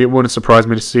it wouldn't surprise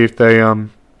me to see if they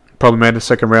probably made the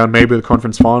second round, maybe the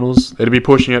conference finals. It'd be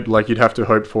pushing it. Like, you'd have to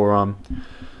hope for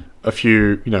a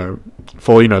few,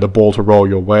 for the ball to roll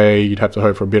your way. You'd have to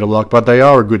hope for a bit of luck. But they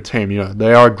are a good team.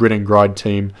 They are a grit and grind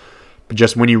team. But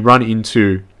just when you run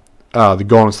into the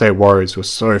Golden State Warriors, who are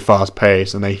so fast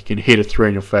paced and they can hit a three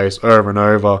in your face over and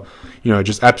over,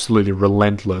 just absolutely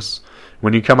relentless.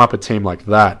 When you come up a team like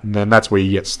that, then that's where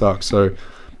you get stuck. So,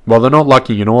 well, they're not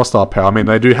lacking in all-star power. I mean,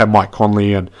 they do have Mike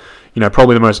Conley and,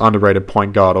 probably the most underrated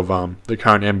point guard of the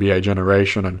current NBA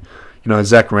generation. And,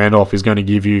 Zach Randolph is going to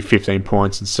give you 15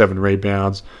 points and 7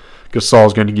 rebounds.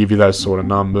 Gasol's going to give you those sort of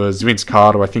numbers. Vince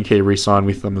Carter, I think he re-signed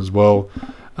with them as well.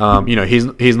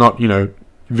 He's not,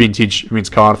 vintage Vince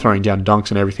Carter throwing down dunks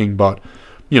and everything, but,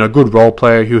 good role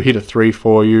player who'll hit a three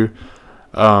for you.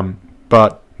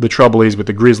 But the trouble is with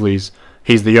the Grizzlies,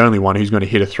 he's the only one who's going to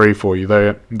hit a three for you.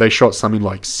 They shot something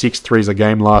like 6 threes a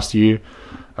game last year.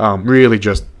 Really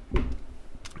just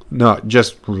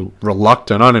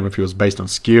reluctant. I don't know if it was based on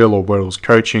skill or whether it was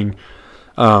coaching.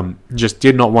 just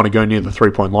did not want to go near the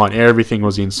 3-point line. Everything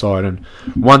was inside. And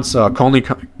once Conley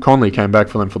came back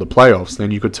for them for the playoffs,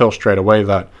 then you could tell straight away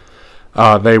that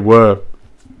they were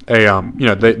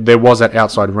there was that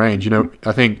outside range.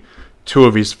 I think 2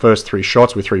 of his first 3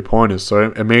 shots were 3-pointers, so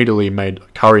it immediately made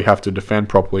Curry have to defend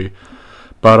properly.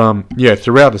 But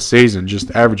throughout the season,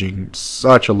 just averaging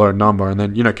such a low number, and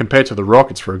then compared to the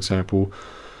Rockets, for example,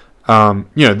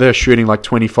 they're shooting like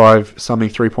 25 something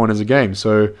 3-pointers a game.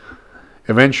 So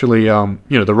eventually,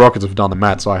 the Rockets have done the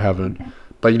maths. I haven't,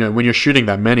 but when you're shooting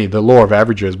that many, the law of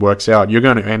averages works out. You're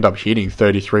going to end up hitting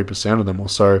 33% of them or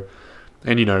so,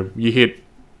 and you hit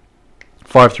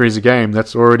 5 threes a game.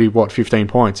 That's already 15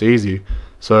 points, easy.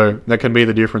 So that can be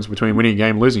the difference between winning a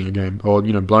game, losing a game, or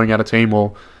blowing out a team,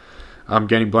 or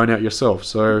getting blown out yourself.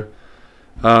 So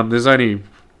there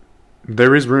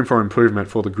is room for improvement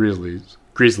for the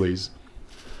Grizzlies,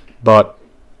 but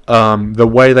the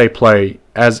way they play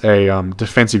as a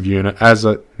defensive unit, as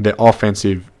their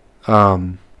offensive,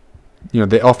 their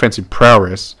offensive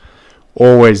prowess,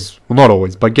 not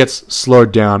always, but gets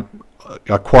slowed down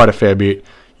quite a fair bit.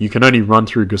 You can only run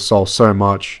through Gasol so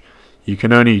much. You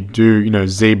can only do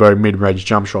Zebo mid-range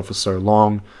jump shot for so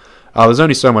long. There's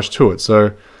only so much to it.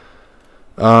 So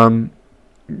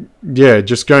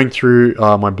just going through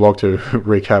my blog to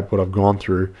recap what I've gone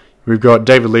through. We've got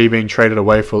David Lee being traded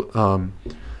away from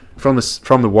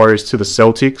the Warriors to the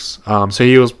Celtics. So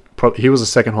he was the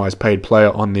second highest paid player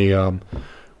on the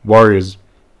Warriors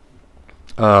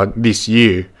this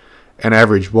year, and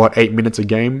averaged 8 minutes a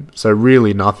game. So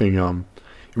really nothing.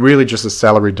 Really just a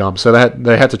salary dump. So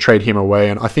they had to trade him away,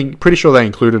 and pretty sure they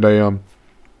included a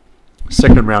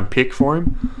second round pick for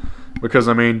him, because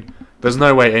there's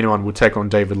no way anyone would take on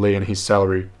David Lee and his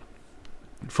salary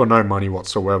for no money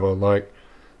whatsoever. Like,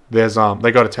 there's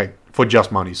they got to take for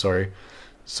just money. Sorry.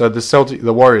 So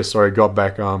the Warriors got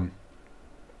back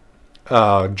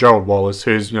Gerald Wallace,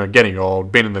 who's getting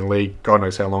old, been in the league God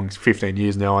knows how long, 15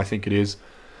 years now I think it is.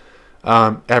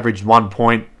 Averaged 1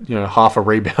 point, half a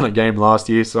rebound a game last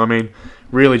year. So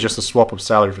really just a swap of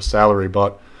salary for salary.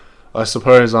 But I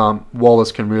suppose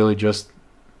Wallace can really just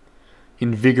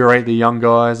invigorate the young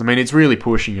guys. It's really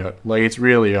pushing it. Like, it's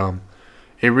really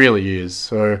it really is.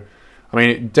 So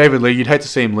David Lee, you'd hate to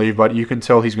see him leave, but you can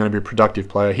tell he's going to be a productive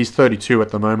player. He's 32 at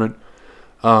the moment.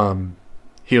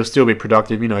 He'll still be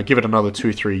productive. Give it another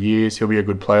 2-3 years, he'll be a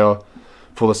good player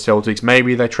for the Celtics.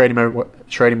 Maybe they trade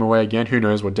him away again. Who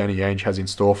knows what Danny Ainge has in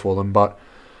store for them? But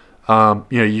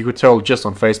you could tell just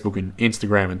on Facebook and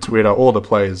Instagram and Twitter, all the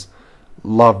players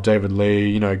love David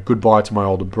Lee. Goodbye to my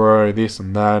older bro, this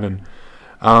and that, and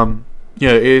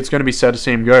it's going to be sad to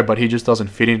see him go. But he just doesn't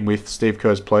fit in with Steve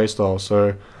Kerr's play style.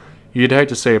 So you'd hate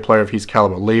to see a player of his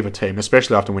caliber leave a team,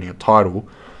 especially after winning a title.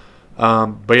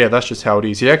 But yeah, that's just how it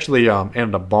is. He actually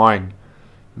ended up buying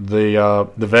the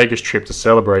Vegas trip to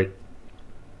celebrate.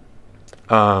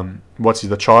 The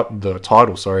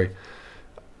title, sorry.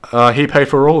 He paid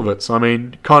for all of it, so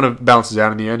kind of balances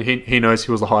out in the end. He knows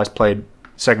he was the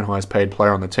second highest paid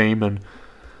player on the team, and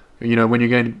when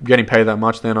you're getting paid that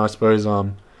much, then I suppose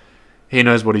he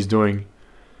knows what he's doing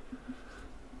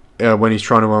when he's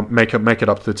trying to make it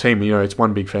up to the team. It's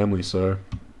one big family, so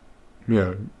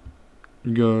yeah.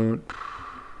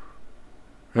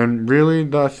 And really,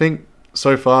 I think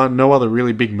so far no other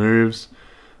really big moves.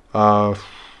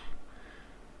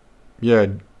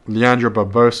 Leandro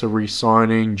Barbosa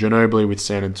re-signing, Ginobili with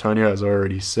San Antonio, as I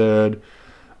already said.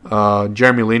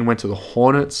 Jeremy Lin went to the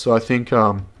Hornets, so I think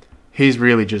he's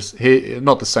really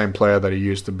not the same player that he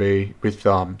used to be with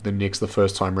the Knicks the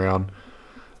first time round.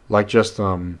 Like, just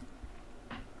decent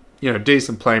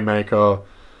playmaker,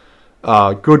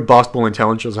 good basketball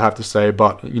intelligence, I have to say,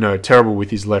 but terrible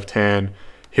with his left hand.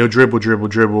 He'll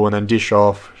dribble, and then dish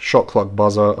off, shot clock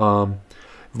buzzer,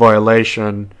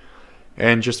 violation.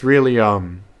 And just really,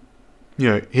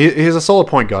 he's a solid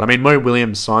point guard. Mo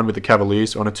Williams signed with the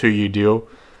Cavaliers on a 2-year deal.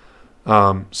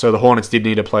 So the Hornets did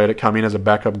need a player to come in as a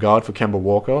backup guard for Kemba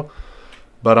Walker.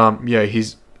 But,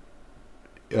 his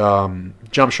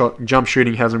jump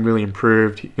shooting hasn't really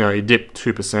improved. He dipped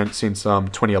 2% since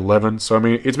 2011. So,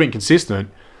 it's been consistent,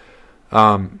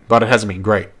 but it hasn't been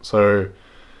great. So,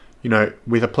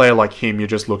 with a player like him, you're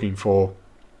just looking for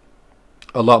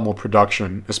a lot more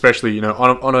production, especially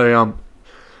on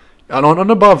an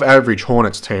above average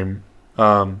Hornets team.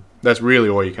 That's really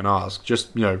all you can ask.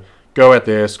 Just go out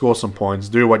there, score some points,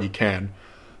 do what you can.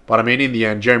 But in the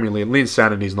end, Jeremy Lin's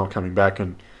sanity is not coming back,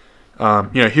 and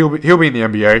he'll be in the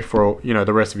NBA for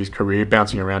the rest of his career,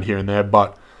 bouncing around here and there.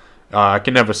 But I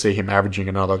can never see him averaging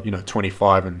another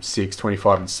 25-6,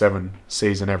 25-7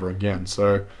 season ever again.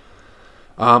 So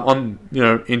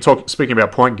Speaking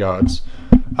about point guards,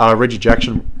 Reggie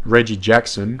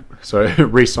Jackson, so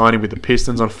re-signing with the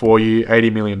Pistons on a 4-year,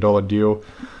 $80 million deal.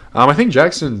 I think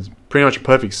Jackson's pretty much a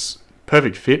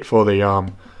perfect fit for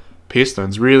the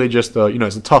Pistons. Really, just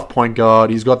he's a tough point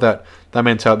guard. He's got that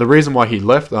mentality. The reason why he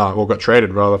left, or got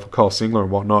traded rather, for Kyle Singler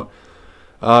and whatnot,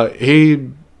 he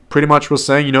pretty much was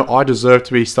saying, I deserve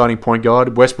to be starting point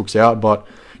guard. Westbrook's out, but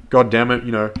god damn it,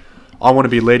 I want to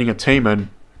be leading a team. And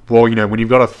well, when you've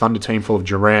got a Thunder team full of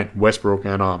Durant, Westbrook,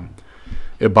 and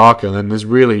Ibaka, then there's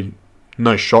really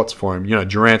no shots for him.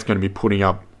 Durant's going to be putting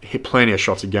up plenty of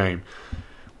shots a game.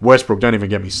 Westbrook, don't even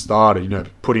get me started,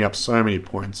 putting up so many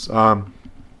points.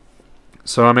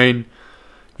 So, I mean,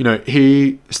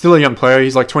 he's still a young player.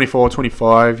 He's like 24,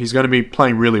 25. He's going to be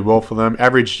playing really well for them.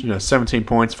 Average, 17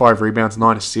 points, 5 rebounds,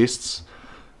 9 assists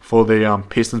for the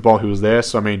Pistons while he was there.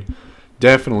 So, I mean,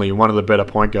 definitely one of the better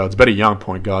young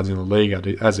point guards in the league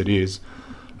as it is.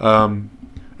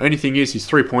 Only thing is his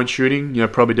 3-point shooting,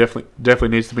 probably definitely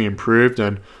needs to be improved.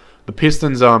 And the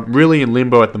Pistons are really in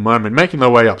limbo at the moment, making their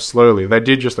way up slowly. They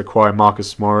did just acquire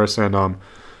Marcus Morris and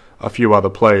a few other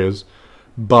players.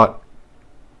 But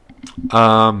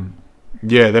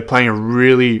they're playing a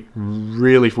really,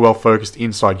 really well-focused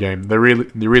inside game. There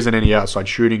isn't any outside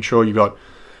shooting. Sure, you got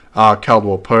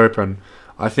Caldwell Pope, and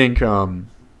I think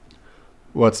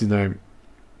what's his name?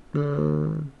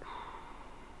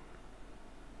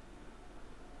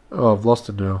 I've lost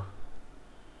it now.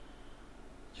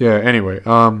 Yeah. Anyway,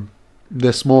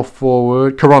 the small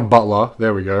forward, Caron Butler.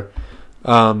 There we go.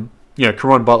 Caron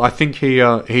Butler. I think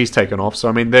he's taken off. So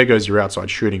I mean, there goes your outside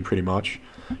shooting pretty much.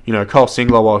 Kyle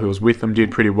Singler, while he was with them, did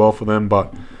pretty well for them,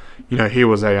 but he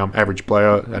was a average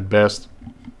player at best.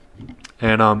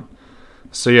 And I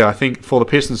think for the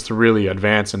Pistons to really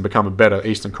advance and become a better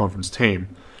Eastern Conference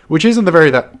team, which isn't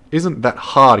that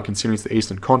hard considering it's the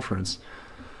Eastern Conference,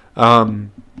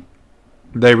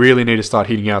 they really need to start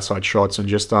hitting outside shots and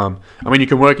just you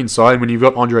can work inside when you've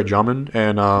got Andre Drummond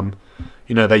and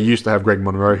they used to have Greg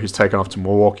Monroe, who's taken off to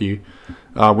Milwaukee.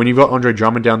 When you've got Andre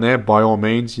Drummond down there, by all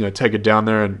means, take it down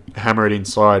there and hammer it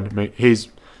inside. I mean, he's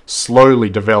slowly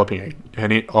developing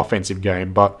an offensive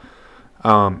game, but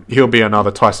he'll be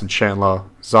another Tyson Chandler,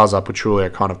 Zaza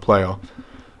Pachulia kind of player.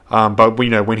 But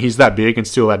when he's that big and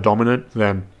still that dominant,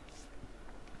 then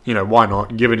why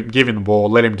not give him the ball,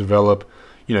 let him develop.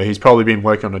 He's probably been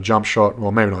working on a jump shot,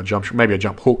 or maybe not a jump shot, maybe a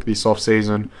jump hook this off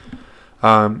season.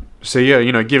 Give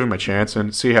him a chance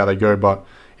and see how they go. But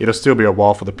it'll still be a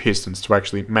while for the Pistons to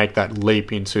actually make that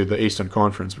leap into the Eastern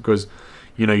Conference because,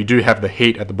 you do have the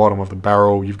Heat at the bottom of the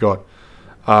barrel. You've got,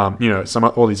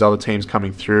 all these other teams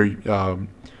coming through.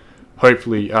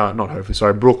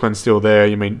 Brooklyn's still there.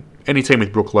 I mean, any team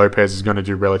with Brook Lopez is going to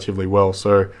do relatively well.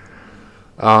 So,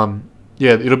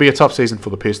 it'll be a tough season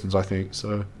for the Pistons, I think.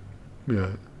 So,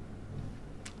 yeah.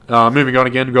 Moving on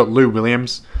again, we've got Lou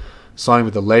Williams signing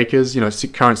with the Lakers,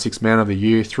 current sixth man of the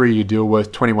year, 3-year deal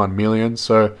worth $21 million.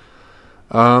 So,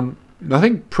 I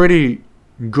think pretty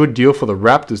good deal for the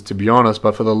Raptors, to be honest.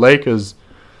 But for the Lakers,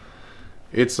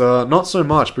 it's not so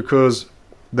much because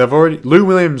Lou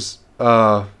Williams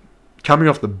coming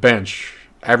off the bench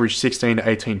averaged 16 to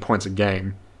 18 points a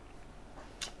game,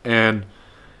 and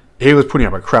he was putting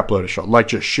up a crap load of shots, like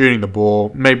just shooting the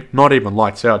ball, maybe not even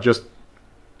lights out, just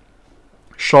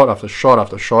shot after shot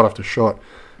after shot after shot.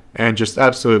 And just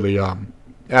absolutely,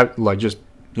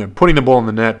 putting the ball in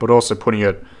the net, but also putting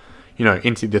it,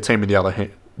 into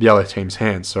the other team's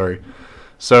hands. Sorry.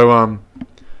 So,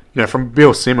 from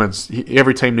Bill Simmons,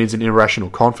 every team needs an irrational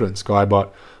confidence guy.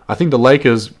 But I think the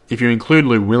Lakers, if you include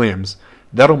Lou Williams,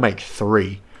 that'll make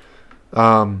 3.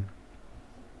 It'll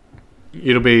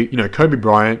be Kobe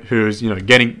Bryant, who's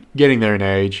getting there in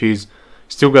age. He's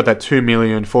still got that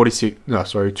 2-year,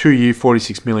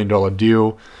 $46 million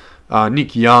deal.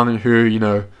 Nick Young,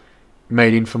 who,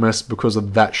 made infamous because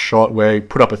of that shot where he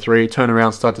put up a 3, turned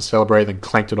around, started to celebrate, then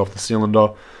clanked it off the cylinder.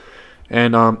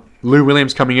 And Lou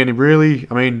Williams coming in,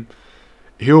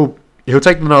 he'll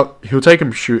take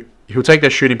their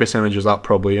shooting percentages up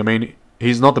probably. I mean,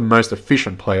 he's not the most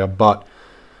efficient player, but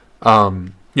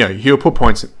he'll put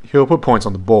points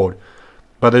on the board.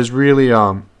 But there's really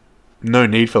no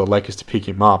need for the Lakers to pick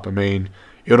him up. I mean,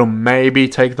 it'll maybe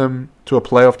take them to a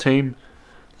playoff team,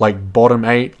 like bottom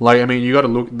 8. You got to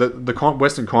look. The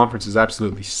Western Conference is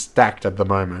absolutely stacked at the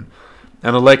moment,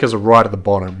 and the Lakers are right at the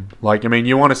bottom.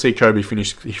 You want to see Kobe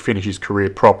finish his career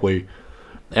properly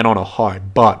and on a high.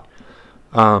 But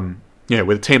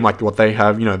with a team like what they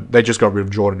have, they just got rid of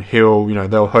Jordan Hill.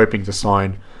 They were hoping to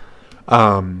sign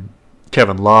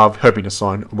Kevin Love, hoping to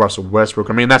sign Russell Westbrook.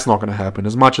 I mean, that's not going to happen.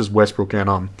 As much as Westbrook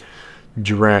and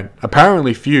Durant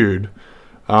apparently feud,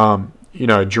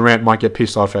 Durant might get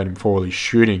pissed off at him for all his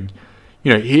shooting.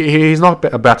 He's not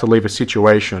about to leave a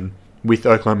situation with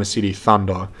Oklahoma City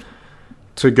Thunder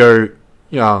to go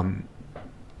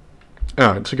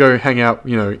hang out,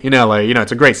 in LA.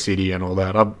 It's a great city and all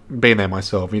that. I've been there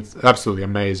myself. It's absolutely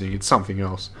amazing. It's something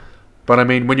else. But I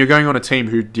mean, when you're going on a team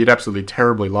who did absolutely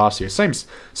terribly last year, same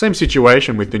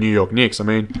situation with the New York Knicks. I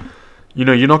mean,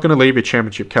 you're not going to leave a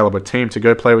championship caliber team to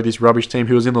go play with this rubbish team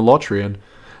who was in the lottery. And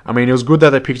I mean, it was good that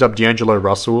they picked up D'Angelo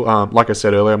Russell. Like I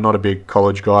said earlier, I'm not a big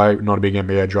college guy, not a big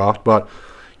NBA draft, but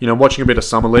watching a bit of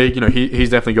summer league,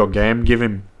 he's definitely got game. Give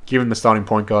him the starting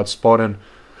point guard spot, and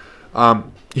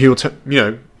he'll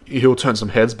turn some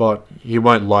heads, but he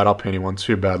won't light up anyone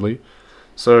too badly.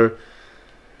 So,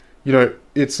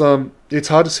 it's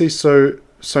hard to see so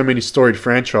many storied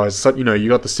franchises. So, you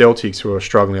got the Celtics who are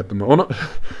struggling at the moment.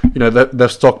 They've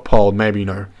stockpiled maybe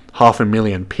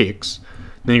 500,000 picks.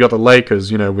 Then you got the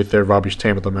Lakers, with their rubbish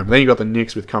team at the moment. Then you got the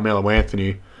Knicks with Carmelo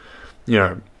Anthony.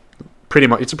 It's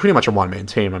pretty much a one-man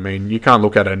team. I mean, you can't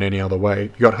look at it in any other way.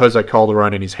 You got Jose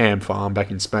Calderon and his ham farm back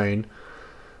in Spain.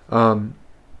 It's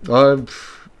hard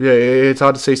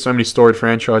to see so many storied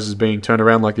franchises being turned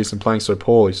around like this and playing so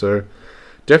poorly. So,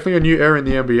 definitely a new era in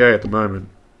the NBA at the moment.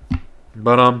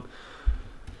 But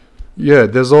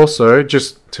there's also,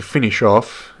 just to finish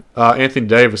off, Anthony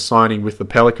Davis signing with the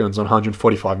Pelicans on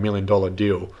 $145 million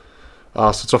deal. So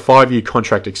it's a 5-year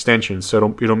contract extension.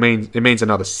 So it means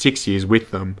another 6 years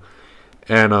with them.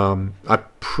 And I'm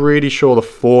pretty sure the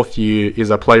 4th year is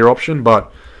a player option,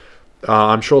 but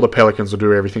I'm sure the Pelicans will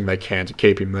do everything they can to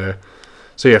keep him there.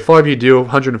 So 5-year deal,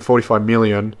 $145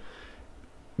 million.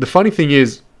 The funny thing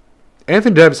is,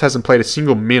 Anthony Davis hasn't played a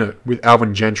single minute with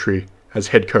Alvin Gentry as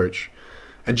head coach.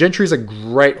 And Gentry is a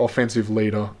great offensive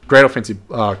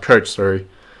coach, sorry.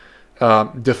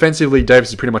 Defensively, Davis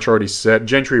is pretty much already set.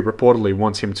 Gentry reportedly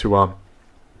wants him to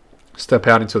step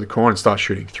out into the corner and start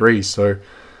shooting threes. So,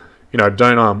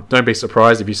 don't be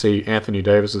surprised if you see Anthony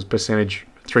Davis's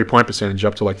three-point percentage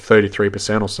up to like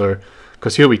 33% or so,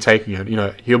 because he'll be taking it.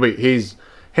 He's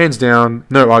hands down,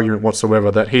 no argument whatsoever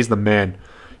that he's the man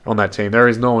on that team. There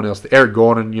is no one else. Eric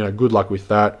Gordon, good luck with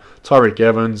that. Tyreek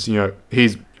Evans,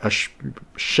 he's a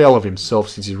shell of himself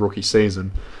since his rookie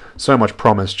season. So much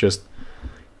promise just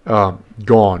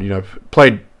gone.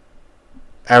 Played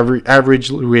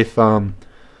average with the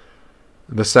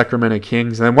Sacramento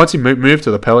Kings, and once he moved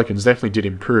to the Pelicans, definitely did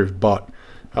improve. But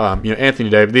Anthony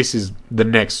Davis, this is the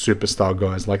next superstar,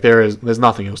 guys. Like there's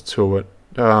nothing else to it.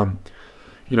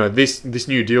 This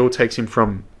new deal takes him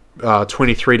from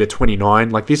 23 to 29.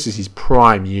 Like this is his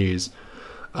prime years.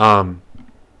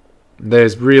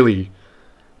 There's really,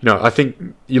 I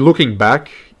think you're looking back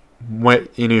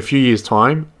in a few years'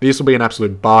 time, this will be an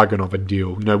absolute bargain of a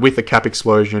deal. With the cap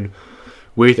explosion,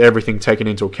 with everything taken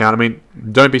into account. I mean,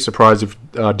 don't be surprised if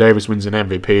Davis wins an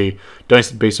MVP.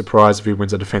 Don't be surprised if he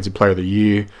wins a Defensive Player of the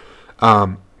Year.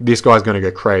 This guy's going to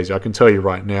go crazy. I can tell you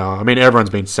right now. I mean, everyone's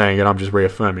been saying it. I'm just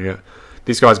reaffirming it.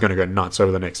 This guy's going to go nuts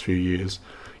over the next few years.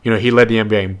 He led the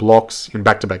NBA in blocks in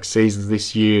back-to-back seasons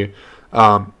this year.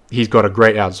 He's got a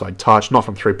great outside touch, not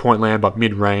from three-point land, but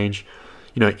mid-range.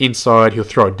 Inside, he'll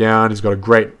throw it down. He's got a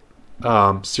great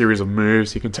series of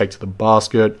moves he can take to the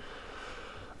basket.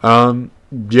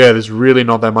 There's really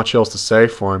not that much else to say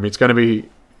for him. It's going to be,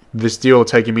 this deal will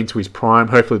take him into his prime.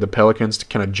 Hopefully the Pelicans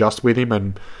can adjust with him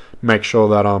and make sure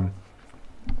that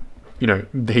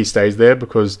he stays there,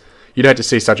 because you'd hate to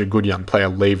see such a good young player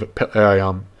leave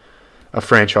a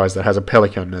franchise that has a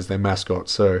Pelican as their mascot.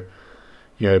 So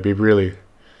it'd be really,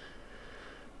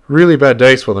 really bad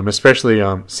days for them, especially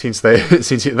since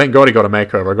thank God he got a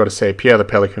makeover. I got to say, Pierre the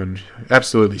Pelican,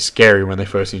 absolutely scary when they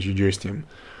first introduced him.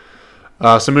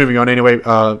 So moving on anyway,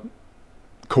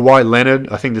 Kawhi Leonard,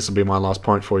 I think this will be my last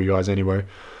point for you guys anyway.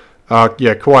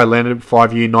 Kawhi Leonard,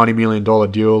 5-year, $90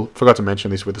 million deal. Forgot to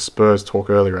mention this with the Spurs talk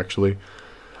earlier, actually.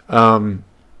 He and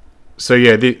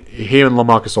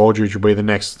LaMarcus Aldridge will be the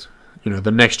next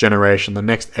generation, the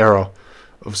next era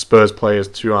of Spurs players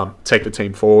to take the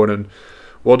team forward. And,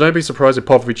 well, don't be surprised if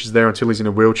Popovich is there until he's in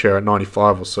a wheelchair at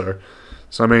 95 or so.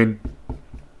 So, I mean,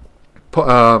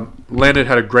 Leonard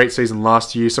had a great season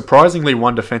last year. Surprisingly,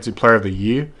 won Defensive Player of the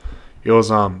Year. It was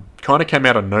kind of came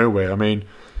out of nowhere. I mean,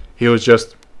 he was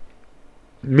just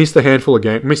missed more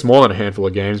than a handful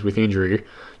of games with injury.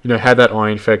 Had that eye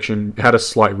infection, had a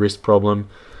slight wrist problem.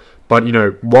 But,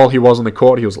 while he was on the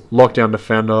court, he was lockdown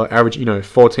defender, average,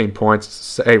 14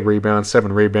 points, 8 rebounds,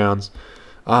 7 rebounds.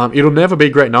 It'll never be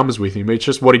great numbers with him. It's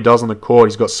just what he does on the court.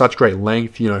 He's got such great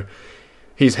length.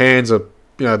 His hands are,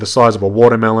 the size of a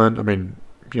watermelon. I mean,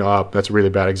 that's a really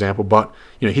bad example. But,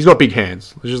 he's got big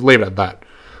hands. Let's just leave it at that.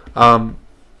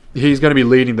 he's going to be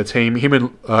leading the team. Him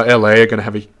and LA are going to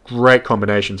have a great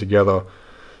combination together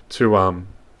to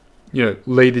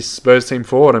lead this Spurs team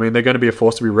forward. I mean, they're going to be a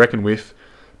force to be reckoned with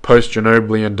post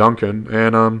Ginobili and Duncan,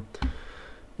 and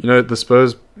the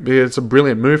Spurs. It's a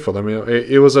brilliant move for them.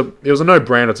 It was a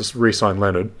no-brainer to re-sign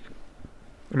Leonard.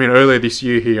 I mean, earlier this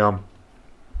year he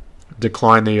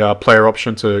declined the player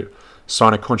option to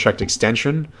sign a contract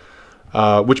extension,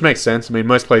 which makes sense. I mean,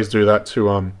 most players do that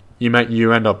to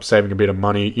you end up saving a bit of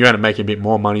money. You end up making a bit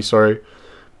more money, sorry.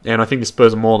 And I think the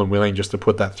Spurs are more than willing just to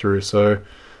put that through. So,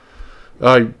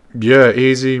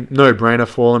 easy, no-brainer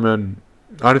for them. And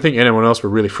I don't think anyone else were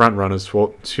really front runners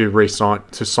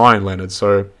to sign Leonard.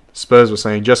 So Spurs were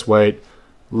saying, just wait,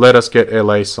 let us get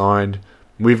LA signed.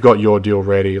 We've got your deal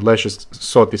ready. Let's just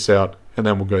sort this out, and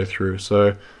then we'll go through.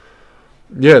 So,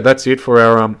 yeah, that's it for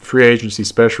our free agency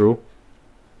special.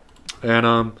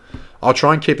 And I'll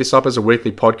try and keep this up as a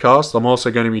weekly podcast. I'm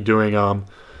also going to be doing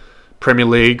Premier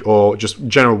League or just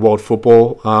general world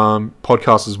football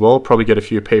podcasts as well. Probably get a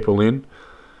few people in.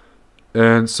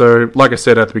 And so, like I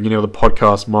said at the beginning of the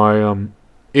podcast,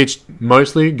 it's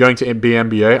mostly going to be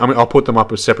NBA. I mean, I'll put them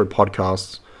up as separate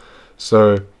podcasts.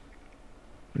 So,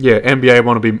 yeah, NBA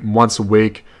one will be once a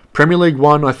week. Premier League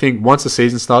one, I think, once the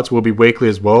season starts, will be weekly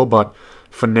as well. But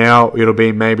for now, it'll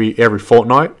be maybe every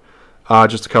fortnight,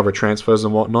 just to cover transfers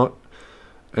and whatnot.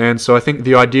 And so I think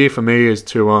the idea for me is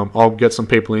to, I'll get some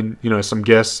people in, some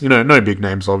guests, no big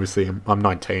names, obviously. I'm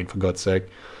 19, for God's sake.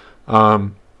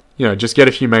 Just get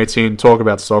a few mates in, talk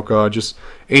about soccer, just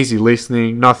easy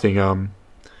listening, nothing,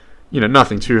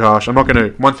 nothing too harsh. I'm not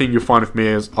going to, one thing you'll find with me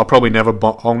is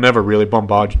I'll never really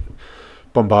bombard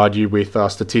you with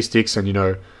statistics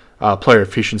and, player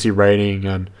efficiency rating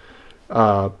and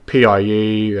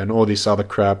PIE and all this other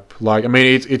crap. Like, I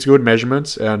mean, it's good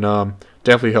measurements and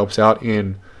definitely helps out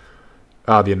in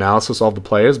the analysis of the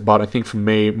players. But I think for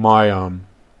me, I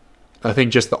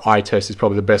think just the eye test is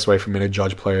probably the best way for me to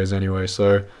judge players anyway.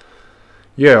 So,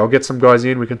 yeah, I'll get some guys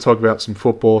in. We can talk about some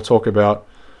football, talk about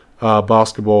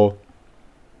basketball.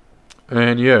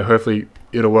 And, yeah, hopefully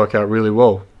it'll work out really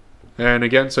well. And,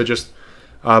 again, so just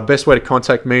best way to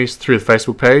contact me is through the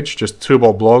Facebook page, just Two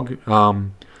Ball Blog.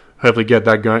 Hopefully get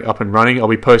that going up and running. I'll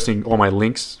be posting all my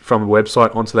links from the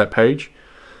website onto that page.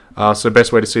 So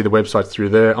best way to see the website through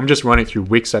there. I'm just running through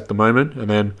Wix at the moment, and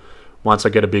then once I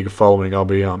get a bigger following, I'll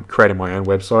be creating my own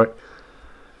website.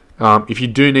 If you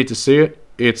do need to see it,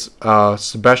 it's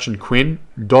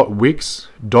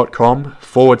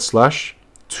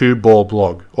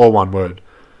sebastianquinn.wix.com/2ballblog, all one word.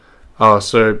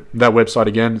 So that website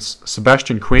again, it's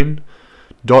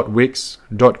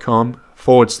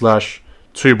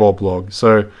sebastianquinn.wix.com/2ballblog.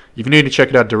 So if you need to check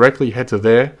it out directly, head to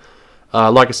there.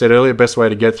 Like I said earlier, best way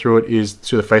to get through it is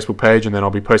to the Facebook page, and then I'll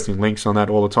be posting links on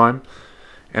that all the time.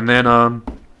 And then, also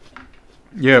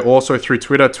through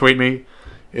Twitter, tweet me.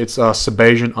 It's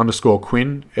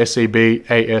Sebastian_Quinn,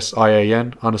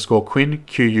 SEBASIAN_Quinn,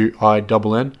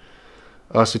 QUINN.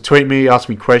 So tweet me, ask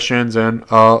me questions, and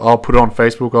I'll put it on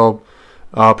Facebook.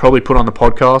 I'll probably put it on the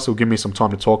podcast. It'll give me some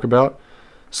time to talk about.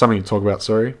 Something to talk about,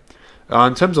 sorry.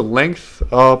 In terms of length,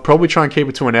 I'll probably try and keep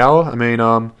it to an hour. I mean,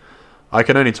 I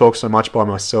can only talk so much by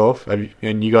myself,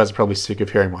 and you guys are probably sick of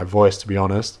hearing my voice, to be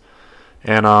honest.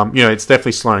 And it's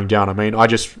definitely slowing down. I mean, I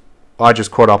just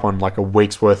caught up on like a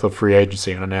week's worth of free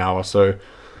agency in an hour, so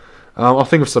I'll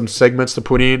think of some segments to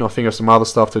put in. I'll think of some other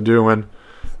stuff to do, and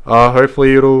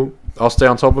hopefully I'll stay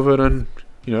on top of it, and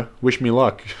wish me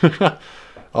luck.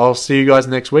 I'll see you guys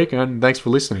next week, and thanks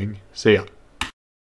for listening. See ya.